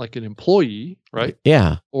them like an employee, right?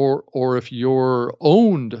 Yeah. Or if you're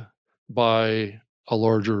owned by a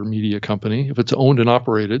larger media company, if it's owned and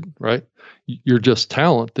operated, right? You're just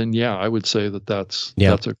talent, then I would say that's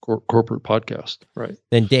a corporate podcast, right?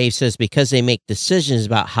 Then Dave says, because they make decisions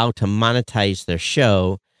about how to monetize their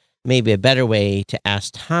show, maybe a better way to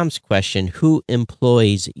ask Tom's question, who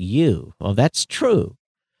employs you? Well, that's true.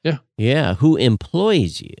 Yeah. Yeah. Who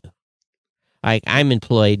employs you? I'm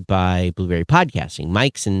employed by Blueberry Podcasting.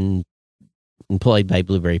 Mike's employed by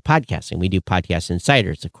Blueberry Podcasting. We do Podcast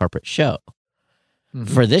Insider. It's a corporate show. Mm-hmm.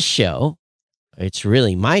 For this show, it's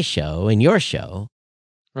really my show and your show.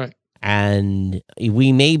 Right. And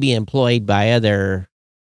we may be employed by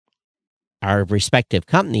our respective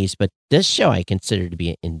companies, but this show I consider to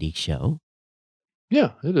be an indie show.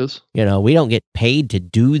 Yeah, it is. You know, we don't get paid to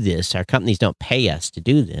do this. Our companies don't pay us to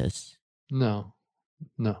do this. No.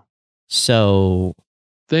 So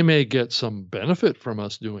they may get some benefit from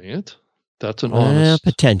us doing it. That's an honest.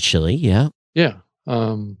 Potentially, yeah. Yeah.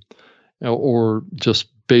 Or just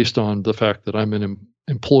based on the fact that I'm an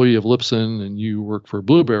employee of Libsyn and you work for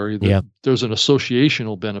Blueberry, there's an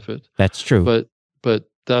associational benefit. That's true. But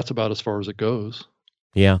that's about as far as it goes.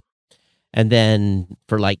 Yeah. And then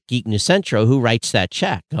for like Geek News Central, who writes that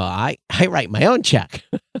check? Oh, I write my own check.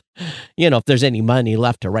 You know, if there's any money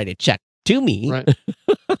left to write a check to me. Right.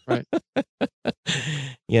 Right.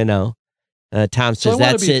 You know, Tom says,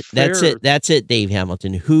 that's it. That's it, Dave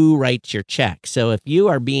Hamilton. Who writes your check? So if you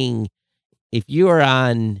are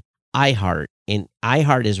on iHeart and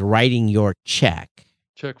iHeart is writing your check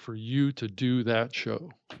for you to do that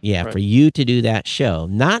show. Yeah, right. For you to do that show,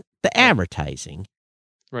 not the advertising.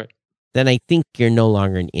 Right. Then I think you're no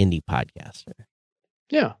longer an indie podcaster.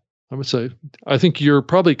 Yeah, I would say. I think you're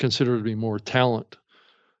probably considered to be more talent.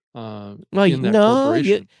 In that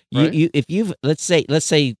corporation, if you've let's say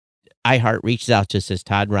iHeart reaches out to us, says,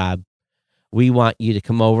 Todd, Rob, we want you to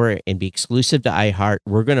come over and be exclusive to iHeart.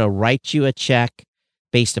 We're going to write you a check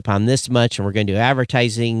based upon this much, and we're going to do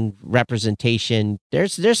advertising representation.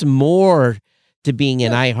 There's more to being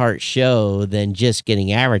an iHeart show than just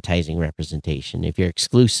getting advertising representation if you're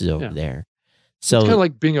exclusive over there. So it's kind of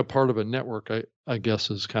like being a part of a network, I guess,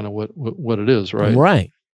 is kind of what it is, right?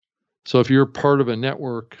 Right. So if you're part of a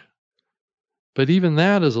network, but even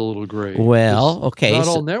that is a little gray. Well, okay. Not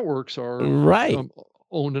all networks are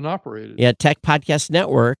owned and operated. Yeah, Tech Podcast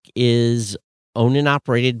Network is owned and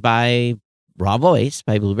operated by Raw Voice,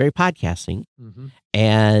 by Blueberry Podcasting. Mm-hmm.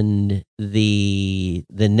 And the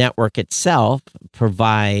network itself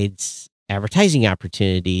provides advertising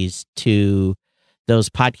opportunities to those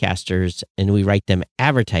podcasters, and we write them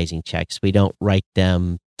advertising checks. We don't write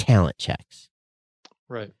them talent checks.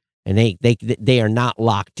 Right. And they are not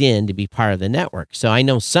locked in to be part of the network. So I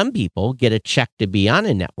know some people get a check to be on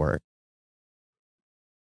a network.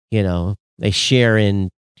 You know, they share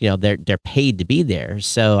in, you know, they're paid to be there.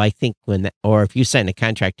 So I think or if you sign a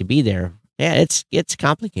contract to be there, it's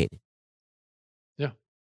complicated. Yeah.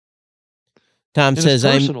 Tom says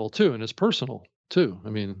it's personal too, and it's personal too.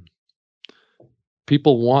 I mean,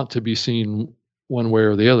 people want to be seen one way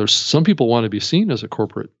or the other. Some people want to be seen as a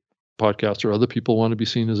corporate podcaster. Other people want to be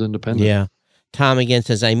seen as independent. Yeah. Tom again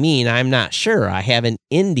says, I'm not sure. I have an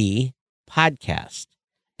indie podcast.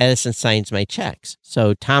 Edison signs my checks.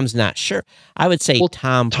 So Tom's not sure. I would say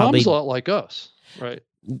Tom's a lot like us, right?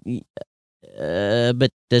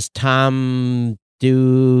 But does Tom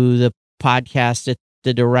do the podcast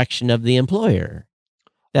the direction of the employer.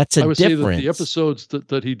 That's a I would difference. say that the episodes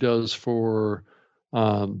that he does for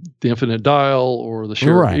the Infinite Dial or the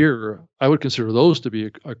Share of Ear, I would consider those to be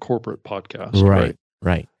a corporate podcast.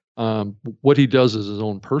 Right. What he does as his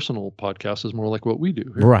own personal podcast is more like what we do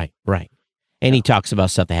here. Right. And he talks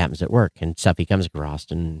about stuff that happens at work and stuff he comes across,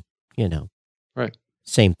 and right,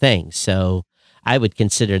 same thing. So I would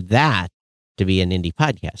consider that to be an indie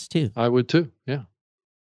podcast too. I would too. Yeah.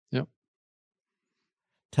 Yep.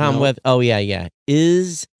 Tom Webb. Oh yeah.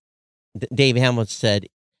 Is Dave Hamilton said,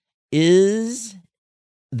 is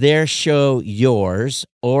their show yours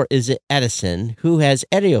or is it Edison who has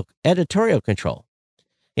editorial control?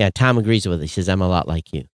 Yeah, Tom agrees with it. He says, I'm a lot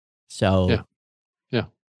like you. So, yeah.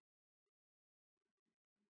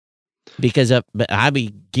 Because but I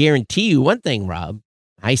guarantee you one thing, Rob.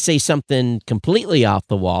 I say something completely off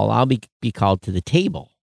the wall, I'll be called to the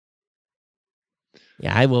table.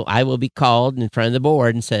 Yeah, I will be called in front of the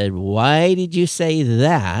board and said, why did you say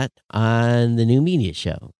that on the new media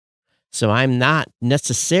show? So I'm not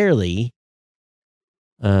necessarily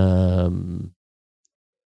well,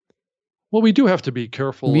 we do have to be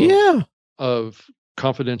careful of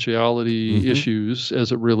confidentiality issues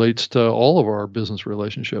as it relates to all of our business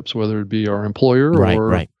relationships, whether it be our employer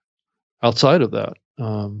or outside of that.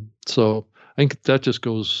 So I think that just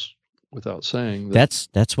goes without saying.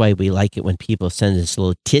 That's why we like it when people send us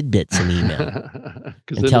little tidbits in email.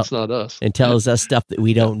 Because then it's not us. And tells us stuff that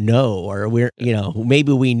we don't know, or we're,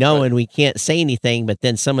 maybe we know and we can't say anything, but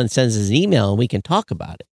then someone sends us an email and we can talk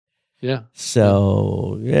about it. Yeah.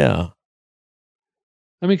 So, yeah.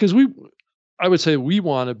 I mean, because I would say we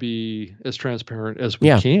want to be as transparent as we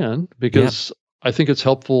can, because I think it's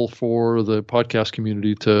helpful for the podcast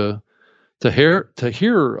community to hear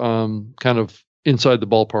kind of inside the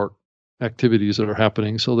ballpark activities that are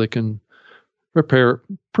happening, so they can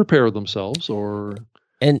prepare themselves or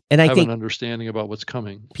I have think an understanding about what's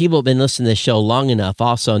coming. People have been listening to this show long enough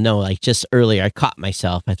also know, like just earlier I caught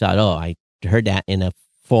myself. I thought, I heard that in a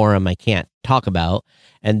forum I can't talk about.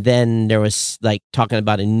 And then there was like talking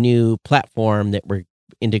about a new platform that we're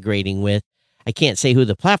integrating with. I can't say who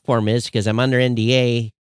the platform is because I'm under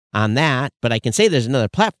NDA on that, but I can say there's another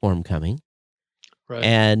platform coming. Right.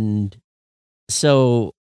 And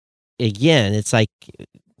so again, it's like,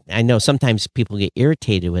 I know sometimes people get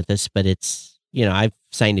irritated with us, but it's, I've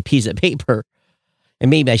signed a piece of paper and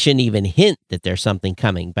maybe I shouldn't even hint that there's something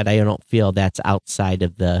coming, but I don't feel that's outside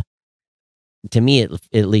of to me, at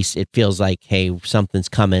least it feels like, hey, something's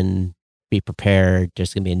coming, be prepared.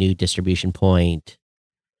 There's going to be a new distribution point.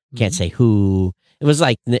 Can't say who. It was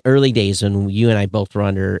like in the early days when you and I both were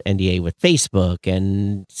under NDA with Facebook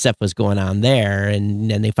and stuff was going on there.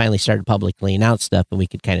 And then they finally started publicly announce stuff and we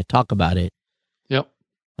could kind of talk about it. Yep.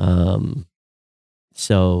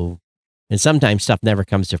 So, and sometimes stuff never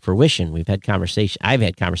comes to fruition. I've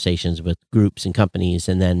had conversations with groups and companies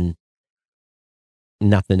and then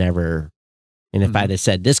nothing ever. And if I'd have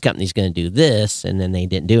said this company's going to do this and then they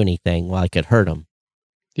didn't do anything, well, I could hurt them.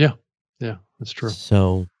 Yeah. Yeah, that's true.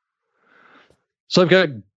 So I've got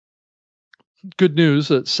good news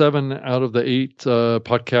that 7 out of the 8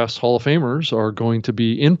 podcast Hall of Famers are going to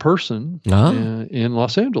be in person in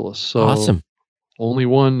Los Angeles. So awesome. Only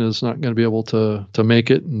one is not going to be able to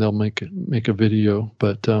make it, and they'll make a video.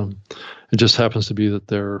 But it just happens to be that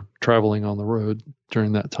they're traveling on the road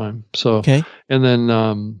during that time. So okay. And then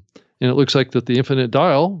and it looks like that the Infinite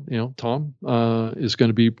Dial, Tom, is going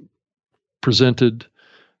to be presented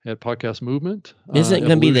at Podcast Movement. Isn't it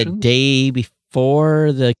going to be the day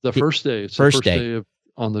before the first day? It's first the first day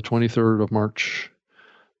on the 23rd of March.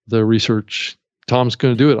 The research, Tom's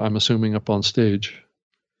going to do it, I'm assuming, up on stage.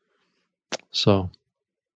 So,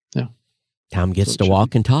 yeah. Tom gets to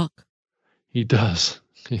walk and talk. He does.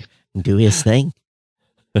 Do his thing.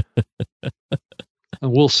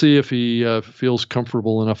 And we'll see if he feels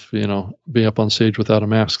comfortable enough, being up on stage without a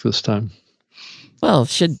mask this time. Well,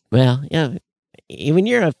 yeah. When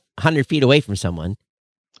you're 100 feet away from someone,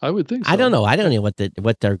 I would think so. I don't know. I don't know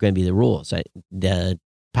what are going to be the rules. The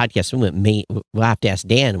podcast movement we'll have to ask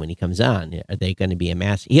Dan when he comes on. Are they going to be a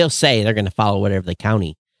mask? He'll say they're going to follow whatever the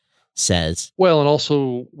county says. Well, and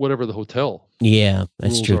also whatever the hotel. Yeah,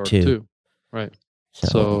 that's true too. Right.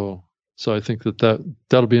 So I think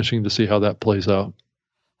that'll be interesting to see how that plays out.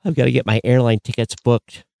 I've got to get my airline tickets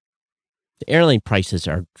booked. The airline prices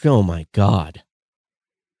are, oh my God.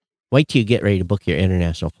 Wait till you get ready to book your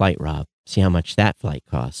international flight, Rob. See how much that flight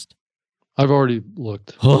cost. I've already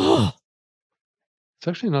looked. Oh. It's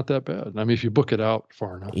actually not that bad. I mean, if you book it out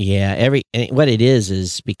far enough. Yeah, what it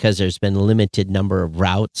is because there's been a limited number of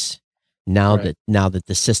routes. Now that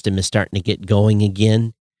the system is starting to get going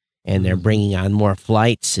again, and they're bringing on more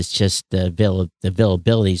flights. It's just the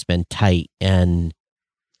availability's been tight, and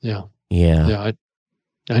yeah.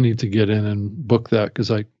 I need to get in and book that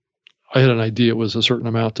because I had an idea it was a certain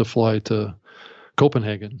amount to fly to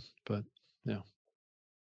Copenhagen, but yeah.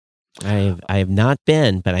 I have not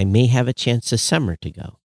been, but I may have a chance this summer to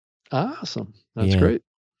go. Awesome. That's great.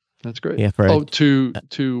 That's great. Yeah,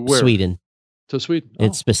 to where? Sweden. To Sweden.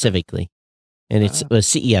 It's specifically. And it was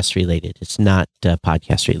CES related. It's not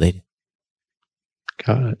podcast related.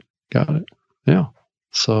 Got it. Yeah.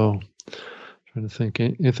 So trying to think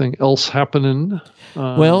anything else happening.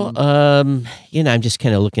 Well, I'm just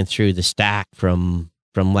kind of looking through the stack from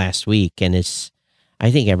last week, and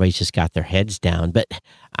I think everybody's just got their heads down. But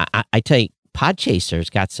I tell you, Podchaser's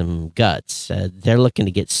got some guts. They're looking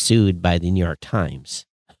to get sued by the New York Times.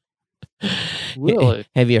 Really?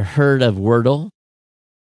 Have you heard of Wordle?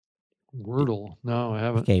 Wordle? No, I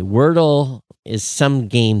haven't. Okay, Wordle is some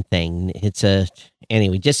game thing.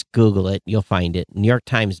 Anyway, just Google it. You'll find it. New York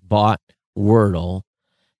Times bought Wordle.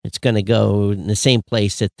 It's going to go in the same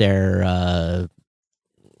place that they're,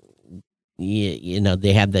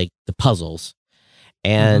 they have the puzzles.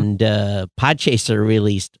 And Podchaser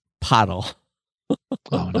released Poddle.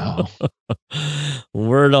 Oh, no.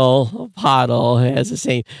 Wordle, Poddle has the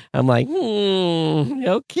same. I'm like,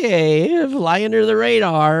 okay, fly under the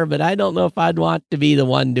radar, but I don't know if I'd want to be the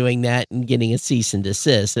one doing that and getting a cease and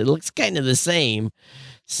desist. It looks kind of the same.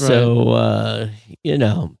 So,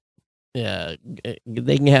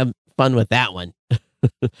 they can have fun with that one.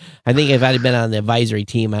 I think if I'd been on the advisory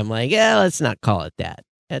team, I'm like, let's not call it that.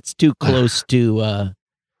 That's too close to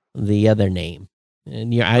the other name.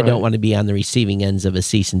 And I don't want to be on the receiving ends of a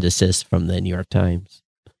cease and desist from the New York Times.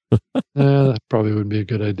 That probably would be a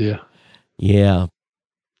good idea. Yeah.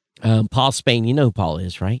 Paul Spain, you know who Paul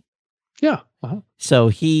is, right? Yeah. Uh-huh. So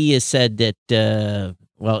he has said that,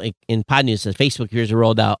 in Pod News, Facebook users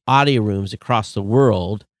rolled out audio rooms across the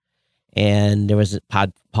world. And there was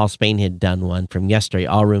Paul Spain had done one from yesterday.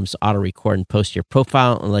 All rooms auto record and post your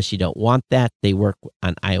profile unless you don't want that. They work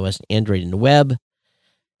on iOS, Android, and the web.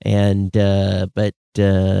 And but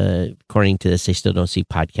according to this, they still don't see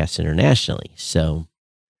podcasts internationally. So,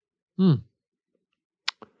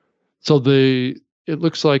 so it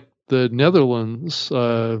looks like the Netherlands.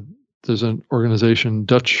 There's an organization,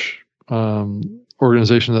 Dutch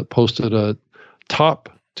organization, that posted a top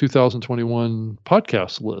 2021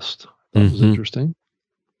 podcast list. That was interesting.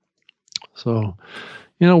 So,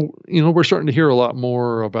 we're starting to hear a lot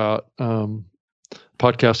more about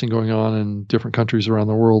podcasting going on in different countries around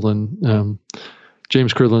the world, and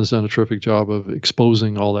James Cridland's done a terrific job of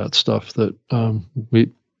exposing all that stuff that and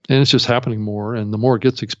it's just happening more, and the more it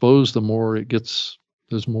gets exposed, the more there's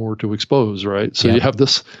more to expose, right? So you have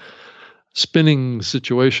this spinning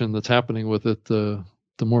situation that's happening with it. The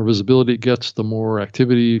more visibility it gets, the more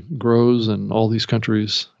activity grows in all these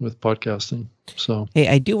countries with podcasting. So, hey,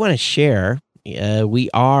 I do want to share.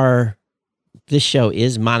 This show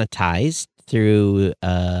is monetized through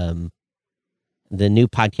the new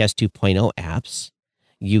Podcast 2.0 apps.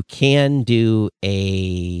 You can do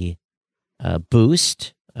a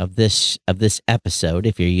boost of this episode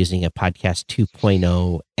if you're using a Podcast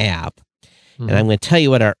 2.0 app. And I'm going to tell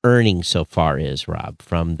you what our earnings so far is, Rob,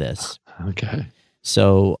 from this. Okay.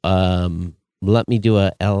 So let me do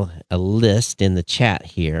a list in the chat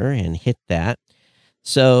here and hit that.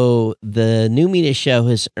 So the New Media Show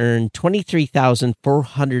has earned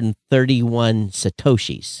 23,431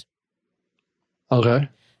 Satoshis. Okay.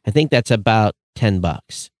 I think that's about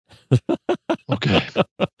 $10. Okay.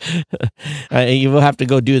 You will have to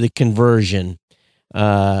go do the conversion.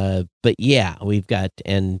 But yeah, we've got,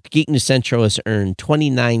 and Geek News Central has earned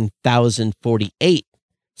 29,048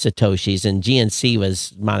 Satoshis, and GNC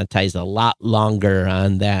was monetized a lot longer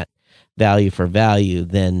on that value for value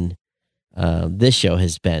than this show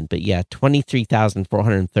has been. But yeah,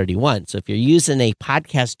 23,431. So if you're using a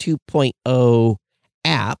Podcast 2.0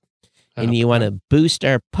 app and you want to boost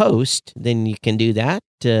our post, then you can do that.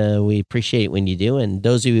 We appreciate it when you do. And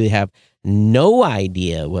those of you who have no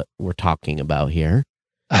idea what we're talking about here,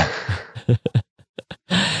 I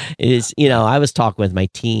was talking with my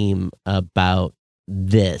team about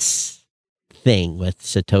this thing with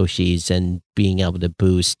Satoshis and being able to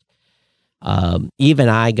boost. Even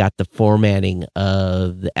I got the formatting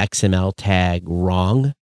of the XML tag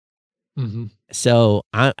wrong. So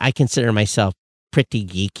I consider myself pretty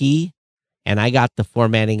geeky, and I got the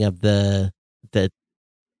formatting of the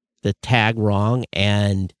tag wrong,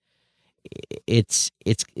 and we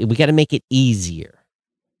got to make it easier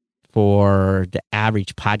for the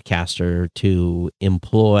average podcaster to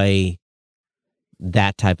employ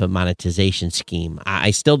that type of monetization scheme.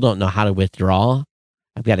 I still don't know how to withdraw.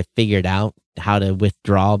 I've got to figure it out how to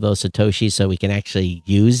withdraw those Satoshis so we can actually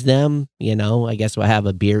use them. I guess we'll have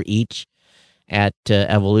a beer each at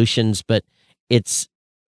Evolutions, but it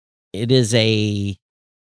is a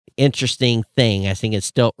interesting thing. I think it's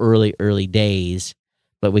still early days,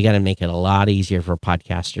 but we got to make it a lot easier for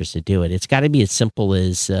podcasters to do it. It's got to be as simple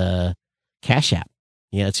as Cash App.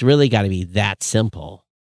 It's really got to be that simple.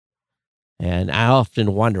 And I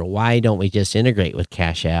often wonder, why don't we just integrate with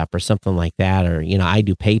Cash App or something like that? Or, I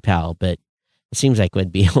do PayPal, but it seems like it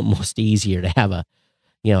would be almost easier to have a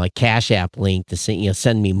Cash App link to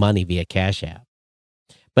send me money via Cash App.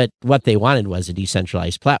 But what they wanted was a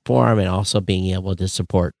decentralized platform and also being able to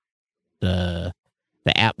support the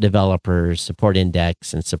app developers, support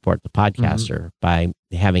Index, and support the podcaster by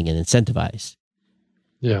having it incentivized.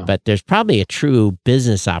 Yeah. But there's probably a true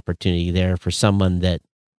business opportunity there for someone that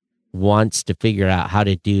wants to figure out how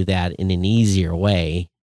to do that in an easier way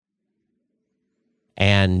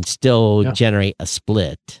and still generate a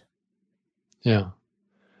split. Yeah.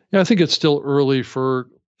 I think it's still early for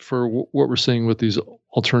what we're seeing with these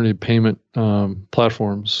alternative payment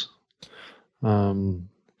platforms.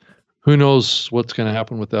 Who knows what's going to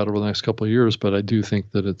happen with that over the next couple of years? But I do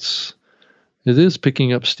think that it is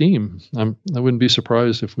picking up steam. I wouldn't be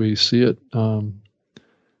surprised if we see it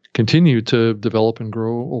continue to develop and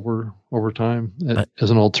grow over time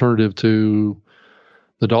as an alternative to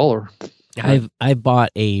the dollar. I've bought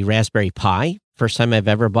a Raspberry Pi. First time I've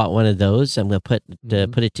ever bought one of those. I'm going to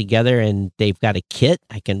put it together, and they've got a kit.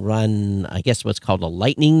 I can run, I guess, what's called a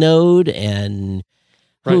Lightning node, and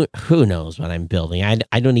who knows what I'm building.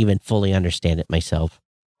 I don't even fully understand it myself.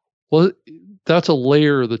 Well, that's a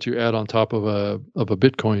layer that you add on top of a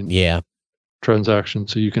Bitcoin transaction,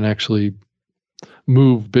 so you can actually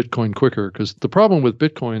move Bitcoin quicker. Because the problem with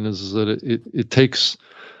Bitcoin is that it takes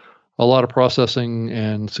a lot of processing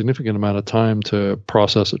and significant amount of time to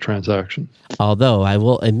process a transaction. Although I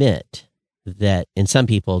will admit that, and some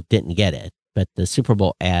people didn't get it, but the Super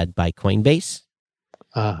Bowl ad by Coinbase,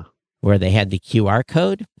 where they had the QR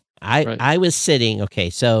code, I was sitting, okay,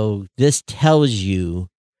 so this tells you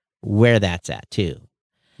where that's at too.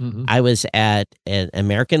 I was at an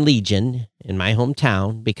American Legion in my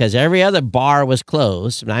hometown because every other bar was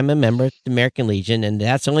closed. And I'm a member of the American Legion, and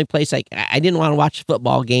that's the only place I didn't want to watch a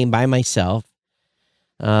football game by myself.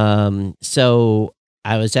 So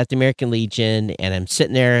I was at the American Legion, and I'm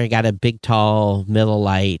sitting there. I got a big, tall Miller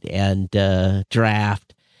Lite and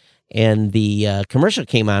draft, and the commercial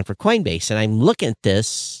came on for Coinbase, and I'm looking at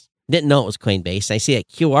this. Didn't know it was Coinbase. I see a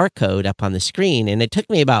QR code up on the screen, and it took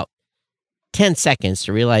me about 10 seconds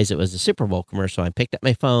to realize it was a Super Bowl commercial. I picked up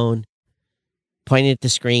my phone, pointed at the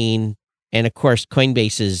screen, and of course,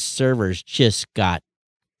 Coinbase's servers just got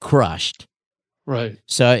crushed. Right.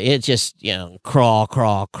 So it just, crawl.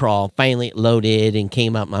 Finally, it loaded and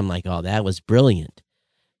came up. And I'm like, oh, that was brilliant.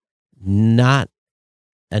 Not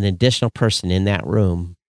an additional person in that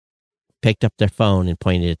room picked up their phone and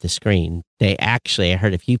pointed at the screen. I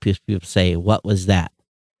heard a few people say, what was that?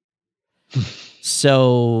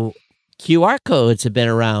 So QR codes have been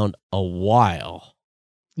around a while.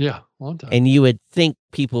 Yeah, a long time. And you would think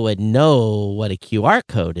people would know what a QR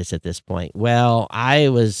code is at this point. Well, I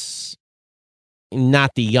was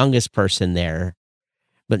not the youngest person there,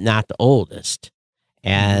 but not the oldest.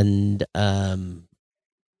 And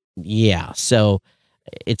so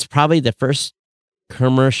it's probably the first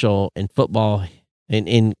commercial in football,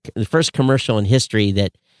 in the first commercial in history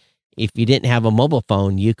that if you didn't have a mobile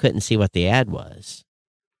phone, you couldn't see what the ad was.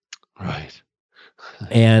 Right.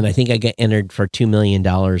 And I think I got entered for $2 million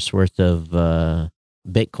worth of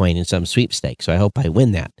Bitcoin in some sweepstakes. So I hope I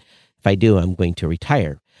win that. If I do, I'm going to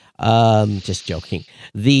retire. Just joking.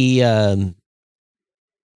 The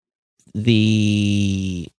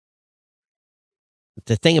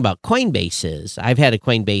thing about Coinbase is I've had a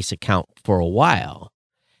Coinbase account for a while,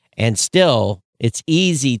 and still it's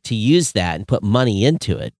easy to use that and put money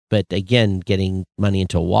into it. But again, getting money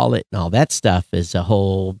into a wallet and all that stuff is a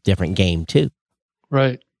whole different game too.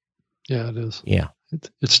 Right. Yeah, it is. Yeah.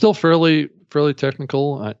 It's still fairly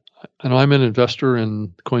technical. I know I'm an investor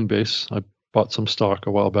in Coinbase. I bought some stock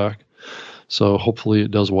a while back, so hopefully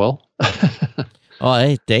it does well.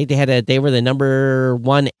 Oh, they were the number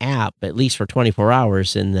one app, at least for 24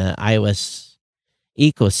 hours in the iOS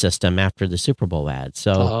ecosystem after the Super Bowl ad.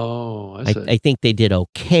 So I think they did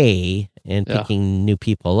okay in picking new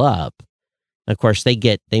people up. Of course, they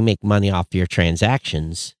make money off your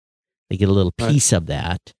transactions. They get a little piece of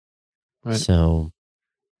that. Right. So,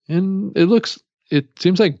 and it looks it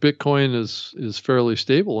seems like Bitcoin is fairly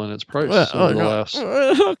stable in its price over the last.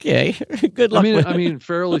 Okay, good luck. I mean,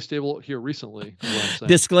 fairly stable here recently. Is what I'm saying.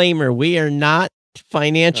 Disclaimer: we are not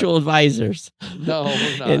financial advisors. No,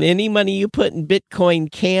 we're not. And any money you put in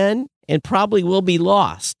Bitcoin can and probably will be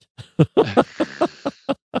lost.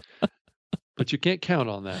 But you can't count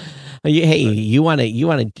on that. Hey, you want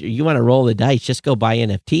to roll the dice? Just go buy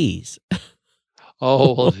NFTs.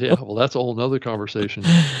 Oh, well, yeah. Well, that's a whole nother conversation.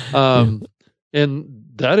 And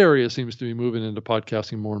that area seems to be moving into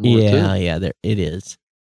podcasting more and more. Yeah, there it is.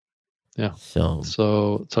 Yeah.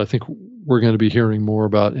 So I think we're going to be hearing more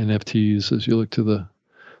about NFTs as you look to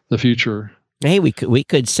the future. Hey, we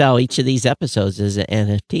could sell each of these episodes as an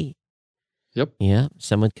NFT. Yep. Yeah,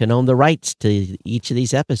 someone can own the rights to each of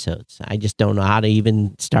these episodes. I just don't know how to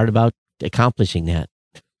even start about accomplishing that.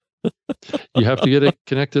 You have to get it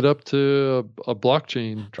connected up to a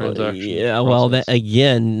blockchain transaction. Yeah, well,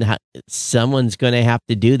 again, someone's going to have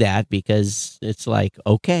to do that because it's like,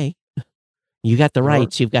 okay, you got the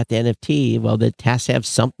rights, you've got the NFT. Well, that has to have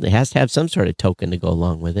something. It has to have some sort of token to go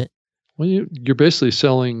along with it. Well, you're basically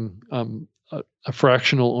selling a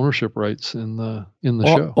fractional ownership rights in the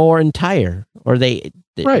show, or entire, or they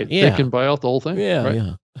right. Yeah. They can buy out the whole thing. Yeah, right?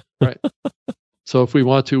 yeah. Right. So if we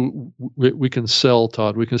want to, we can sell,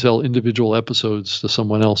 Todd. We can sell individual episodes to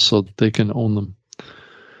someone else so that they can own them.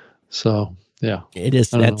 So yeah, it is.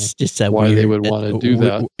 That's just why weird, they would want to do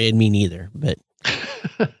that. And me neither, but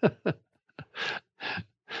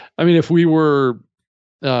I mean, if we were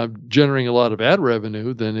generating a lot of ad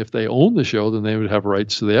revenue, then if they own the show, then they would have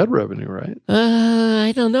rights to the ad revenue, right?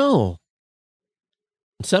 I don't know.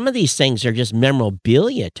 Some of these things are just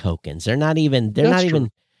memorabilia tokens. They're not even. They're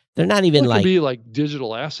not even It like. could be like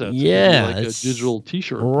digital assets. Yeah, like a digital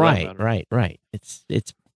T-shirt. Right.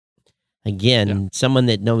 It's again someone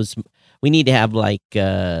that knows. We need to have like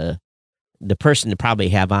the person to probably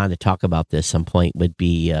have on to talk about this some point would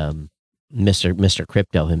be Mr.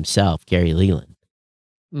 Crypto himself, Gary Leland.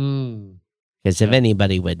 Because if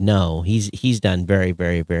anybody would know, he's done very,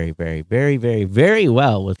 very, very, very, very, very, very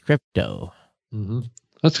well with crypto. Mm-hmm.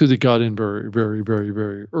 That's because he got in very, very, very,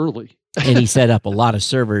 very early. And he set up a lot of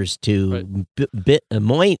servers to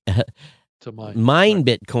mine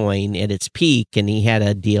Bitcoin at its peak, and he had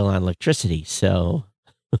a deal on electricity. So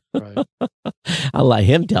right. I'll let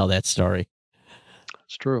him tell that story.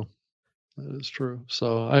 It's true. That is true.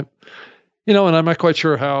 So and I'm not quite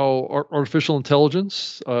sure how artificial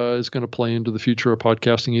intelligence is going to play into the future of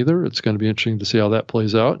podcasting either. It's going to be interesting to see how that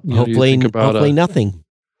plays out. Hopefully nothing.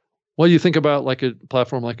 Well, you think about like a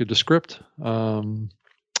platform like a Descript,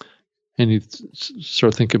 and you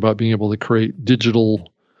start thinking about being able to create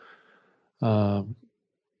digital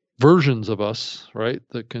versions of us, right?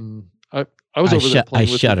 That can. I was over there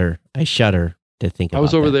playing with it. I shudder to think about I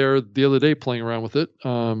was over that. there the other day playing around with it,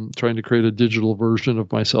 trying to create a digital version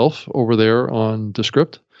of myself over there on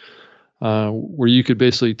Descript, where you could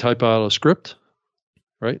basically type out a script,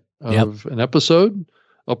 right, of an episode,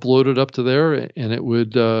 upload it up to there, and it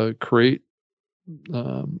would create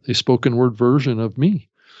a spoken word version of me.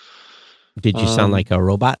 Did you sound like a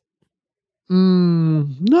robot?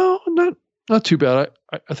 No, not too bad.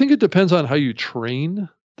 I think it depends on how you train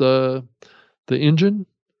the engine.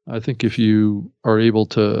 I think if you are able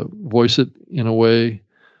to voice it in a way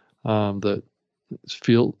that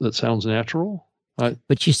sounds natural,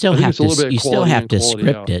 but you still have to. You still have to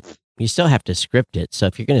script it. You still have to script it. So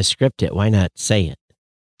if you're going to script it, why not say it?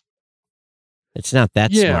 It's not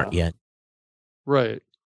that smart yet. Right.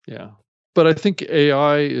 Yeah. But I think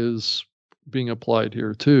AI is being applied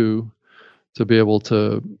here too, to be able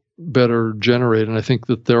to better generate. And I think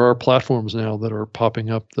that there are platforms now that are popping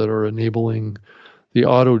up that are enabling the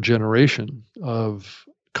auto generation of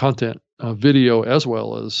content, video as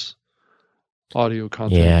well as audio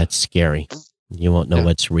content. Yeah, it's scary. You won't know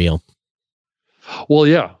what's real. Well,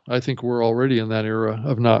 yeah, I think we're already in that era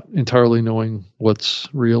of not entirely knowing what's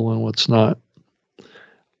real and what's not.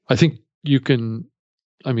 I think you can,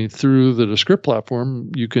 through the Descript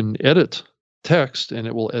platform, you can edit text and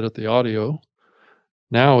it will edit the audio.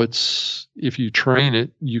 Now if you train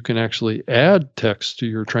it, you can actually add text to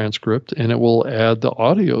your transcript and it will add the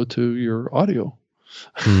audio to your audio.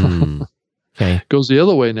 Okay. It goes the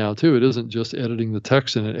other way now too. It isn't just editing the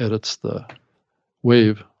text and it edits the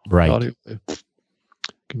wave, right? The audio wave. It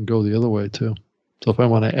can go the other way too. So if I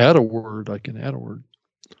want to add a word, I can add a word.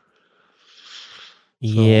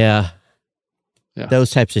 Yeah.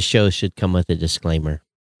 Those types of shows should come with a disclaimer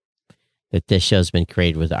that this show's been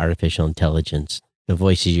created with artificial intelligence. The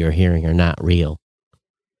voices you're hearing are not real.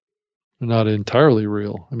 They're not entirely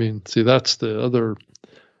real. See, that's the other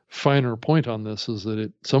finer point on this is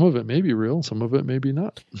that some of it may be real, some of it may be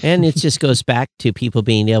not. And it just goes back to people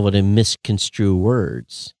being able to misconstrue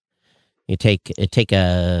words. You take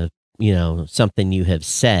a, something you have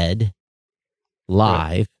said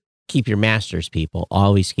live, right. Keep your masters, people.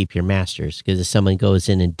 Always keep your masters, because if someone goes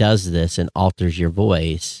in and does this and alters your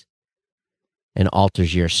voice and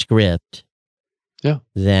alters your script,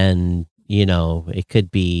 then, it could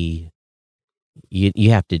be,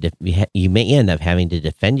 you have to, you may end up having to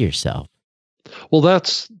defend yourself. Well,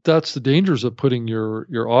 that's the dangers of putting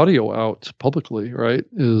your audio out publicly, right?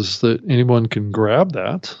 Is that anyone can grab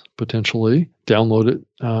that, potentially download it,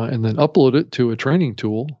 and then upload it to a training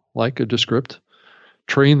tool like a Descript,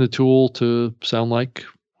 train the tool to sound like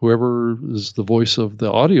whoever is the voice of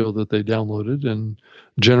the audio that they downloaded, and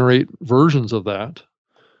generate versions of that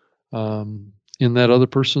in that other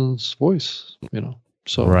person's voice,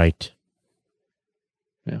 So right.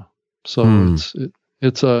 Yeah. So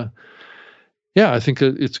it's a. Yeah, I think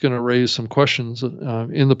that it's going to raise some questions in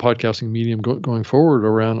the podcasting medium going forward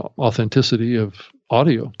around authenticity of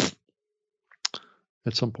audio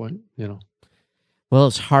at some point, Well,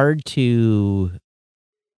 it's hard to,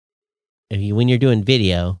 when you're doing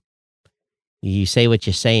video, you say what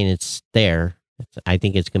you say and it's there. I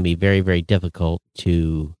think it's going to be very, very difficult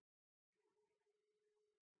to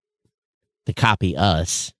copy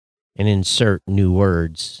us and insert new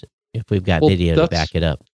words if we've got video to back it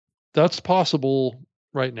up. That's possible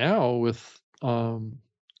right now with, I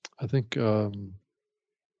think, the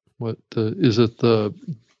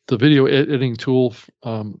video editing tool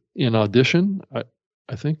in Audition? I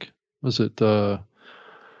think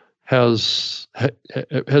has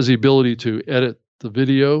the ability to edit the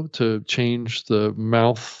video to change the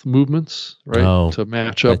mouth movements, right, to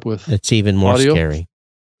match up with. It's even more audio. Scary,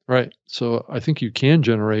 right? So I think you can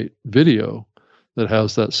generate video that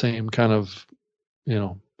has that same kind of,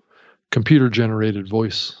 computer-generated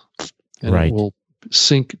voice, and it will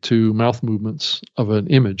sync to mouth movements of an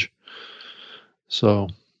image. So,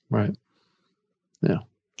 right. Yeah.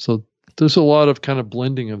 So there's a lot of kind of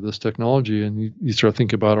blending of this technology, and you start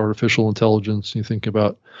thinking about artificial intelligence, you think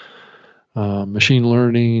about machine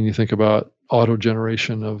learning, you think about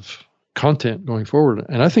auto-generation of content going forward.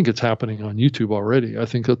 And I think it's happening on YouTube already. I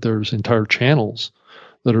think that there's entire channels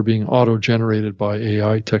that are being auto-generated by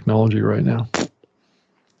AI technology right now.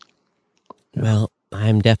 Yeah. Well,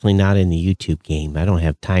 I'm definitely not in the YouTube game. I don't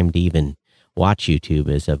have time to even watch YouTube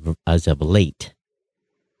as of late.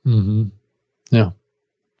 Mm-hmm. Yeah.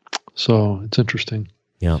 So it's interesting.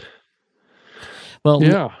 Yeah. Well,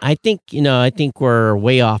 yeah. I think we're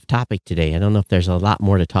way off topic today. I don't know if there's a lot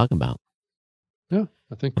more to talk about. Yeah,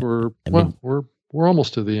 I think we're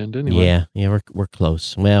almost to the end anyway. Yeah, we're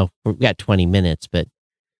close. Well, we've got 20 minutes, but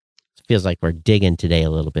it feels like we're digging today a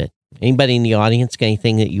little bit. Anybody in the audience got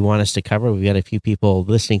anything that you want us to cover? We've got a few people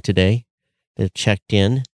listening today that have checked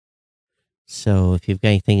in. So if you've got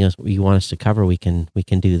anything else you want us to cover, we can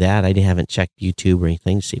do that. I haven't checked YouTube or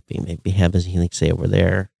anything to see if we maybe have anything to say over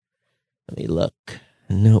there. Let me look.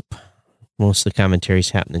 Nope. Most of the commentary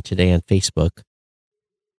is happening today on Facebook.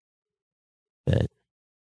 But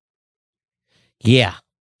yeah.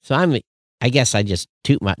 So I guess I just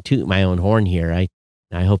toot my own horn here.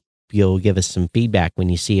 I hope you'll give us some feedback when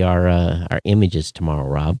you see our images tomorrow,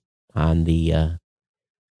 Rob, on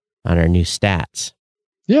our new stats.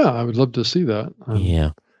 Yeah, I would love to see that.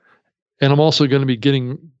 Yeah. And I'm also going to be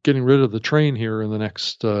getting rid of the train here in the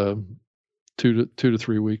next 2 to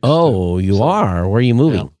 3 weeks. Oh, you are? Where are you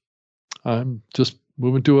moving? Yeah. I'm just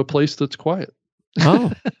moving to a place that's quiet.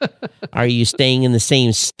 Oh. Are you staying in the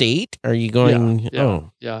same state? Are you going?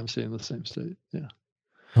 Yeah, I'm staying in the same state. Yeah.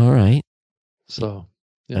 All right. So.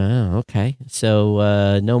 Yeah. Oh, okay.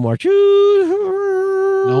 So no more.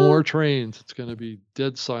 No more trains. It's going to be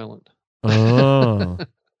dead silent. Oh.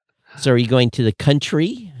 So are you going to the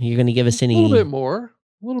country? Are you going to give us any? A little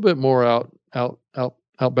bit more out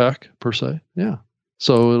back per se. Yeah.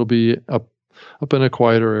 So it'll be up in a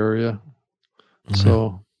quieter area. Mm-hmm.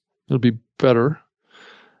 So it'll be better.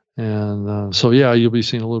 And so, yeah, you'll be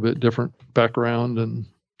seeing a little bit different background, and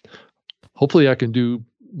hopefully I can do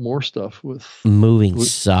more stuff with moving.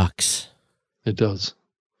 Sucks. It does.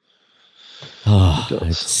 Oh,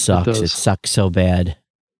 it sucks. It sucks so bad.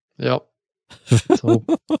 Yep. So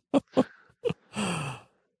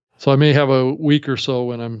I may have a week or so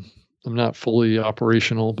when I'm not fully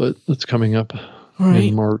operational, but it's coming up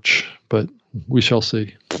in March, but we shall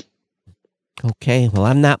see. Okay. Well,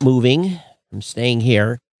 I'm not moving. I'm staying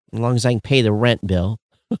here as long as I can pay the rent bill.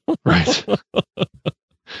 Right.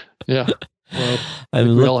 Yeah. Well, I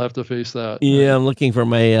think we all have to face that. Yeah, right? I'm looking for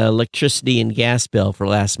my electricity and gas bill for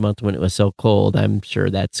last month when it was so cold. I'm sure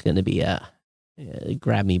that's going to be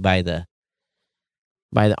grab me by the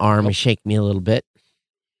arm and shake me a little bit.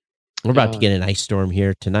 We're about to get an ice storm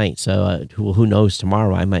here tonight, so who knows?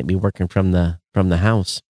 Tomorrow I might be working from the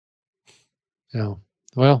house. Yeah.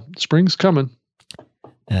 Well, spring's coming.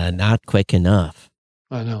 Not quick enough.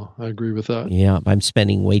 I know. I agree with that. Yeah, I'm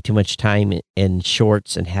spending way too much time in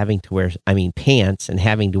shorts and having to wear, pants and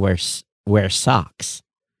having to wear socks.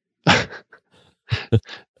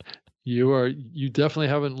 You definitely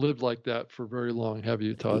haven't lived like that for very long, have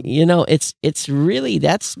you, Todd? It's really,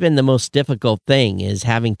 that's been the most difficult thing, is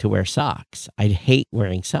having to wear socks. I hate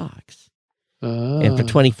wearing socks. And for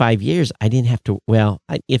 25 years, I didn't have to. Well,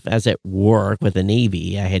 if I was at work with the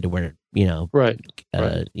Navy, I had to wear, right.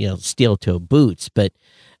 steel toe boots. But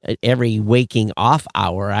every waking off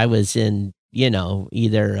hour, I was in,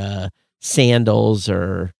 either sandals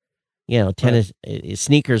or, tennis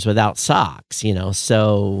sneakers without socks.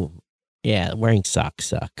 So, yeah, wearing socks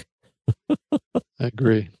suck. I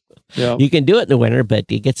agree. Yeah, you can do it in the winter, but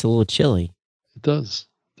it gets a little chilly. It does.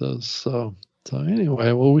 So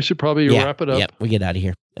anyway, well, we should probably wrap it up. Yeah, we get out of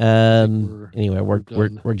here. Anyway,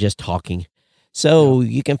 we're just talking. So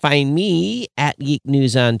you can find me at Geek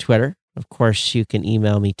News on Twitter. Of course, you can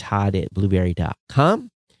email me,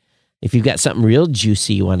 todd@blueberry.com. If you've got something real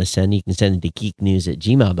juicy you want to send, you can send it to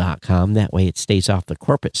geeknews@gmail.com. That way it stays off the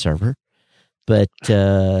corporate server. But,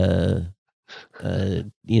 if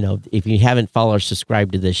you haven't followed or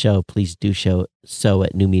subscribed to the show, please do so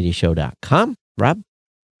at newmediashow.com. Rob?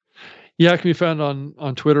 Yeah, I can be found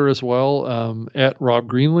on Twitter as well, at Rob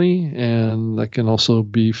Greenlee, and that can also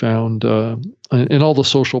be found in all the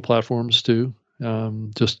social platforms too,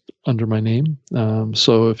 just under my name.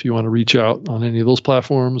 So if you want to reach out on any of those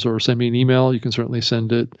platforms or send me an email, you can certainly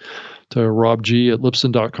send it to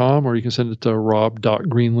robg@lipson.com, or you can send it to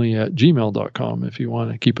rob.greenlee@gmail.com if you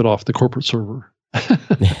want to keep it off the corporate server.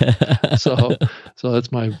 So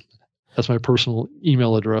that's my personal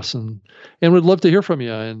email address, and would love to hear from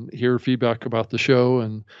you and hear feedback about the show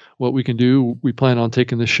and what we can do. We plan on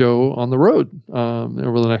taking the show on the road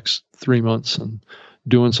over the next 3 months and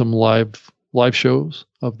doing some live shows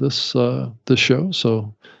of this show.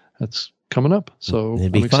 So that's coming up. So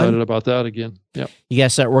I'm excited about that again. Yeah. You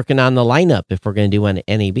guys start working on the lineup if we're going to do one at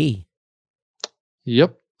NAB.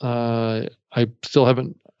 Yep. I still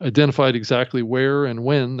haven't identified exactly where and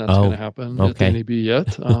when that's going to happen at the NAB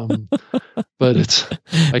yet. But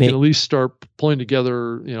I can at least start pulling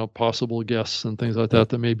together, possible guests and things like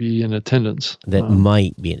that may be in attendance. That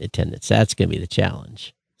might be in attendance. That's going to be the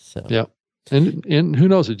challenge. So yeah. And who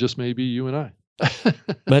knows? It just may be you and I.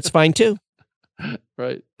 That's fine too.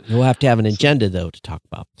 Right. We'll have to have an agenda though to talk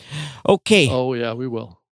about. Okay. Oh yeah, we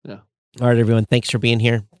will. Yeah. All right, everyone. Thanks for being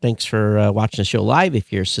here. Thanks for watching the show live.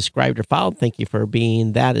 If you're subscribed or followed, thank you for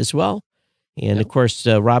being that as well. And of course,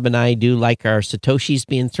 Rob and I do like our Satoshis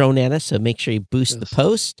being thrown at us. So make sure you boost the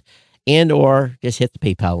post or just hit the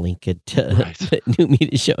PayPal link at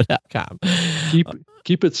newmediashow.com.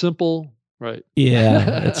 Keep it simple. Right.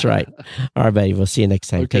 Yeah, that's right. All right, buddy. We'll see you next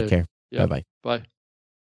time. Take care. Yeah. Bye-bye. Bye.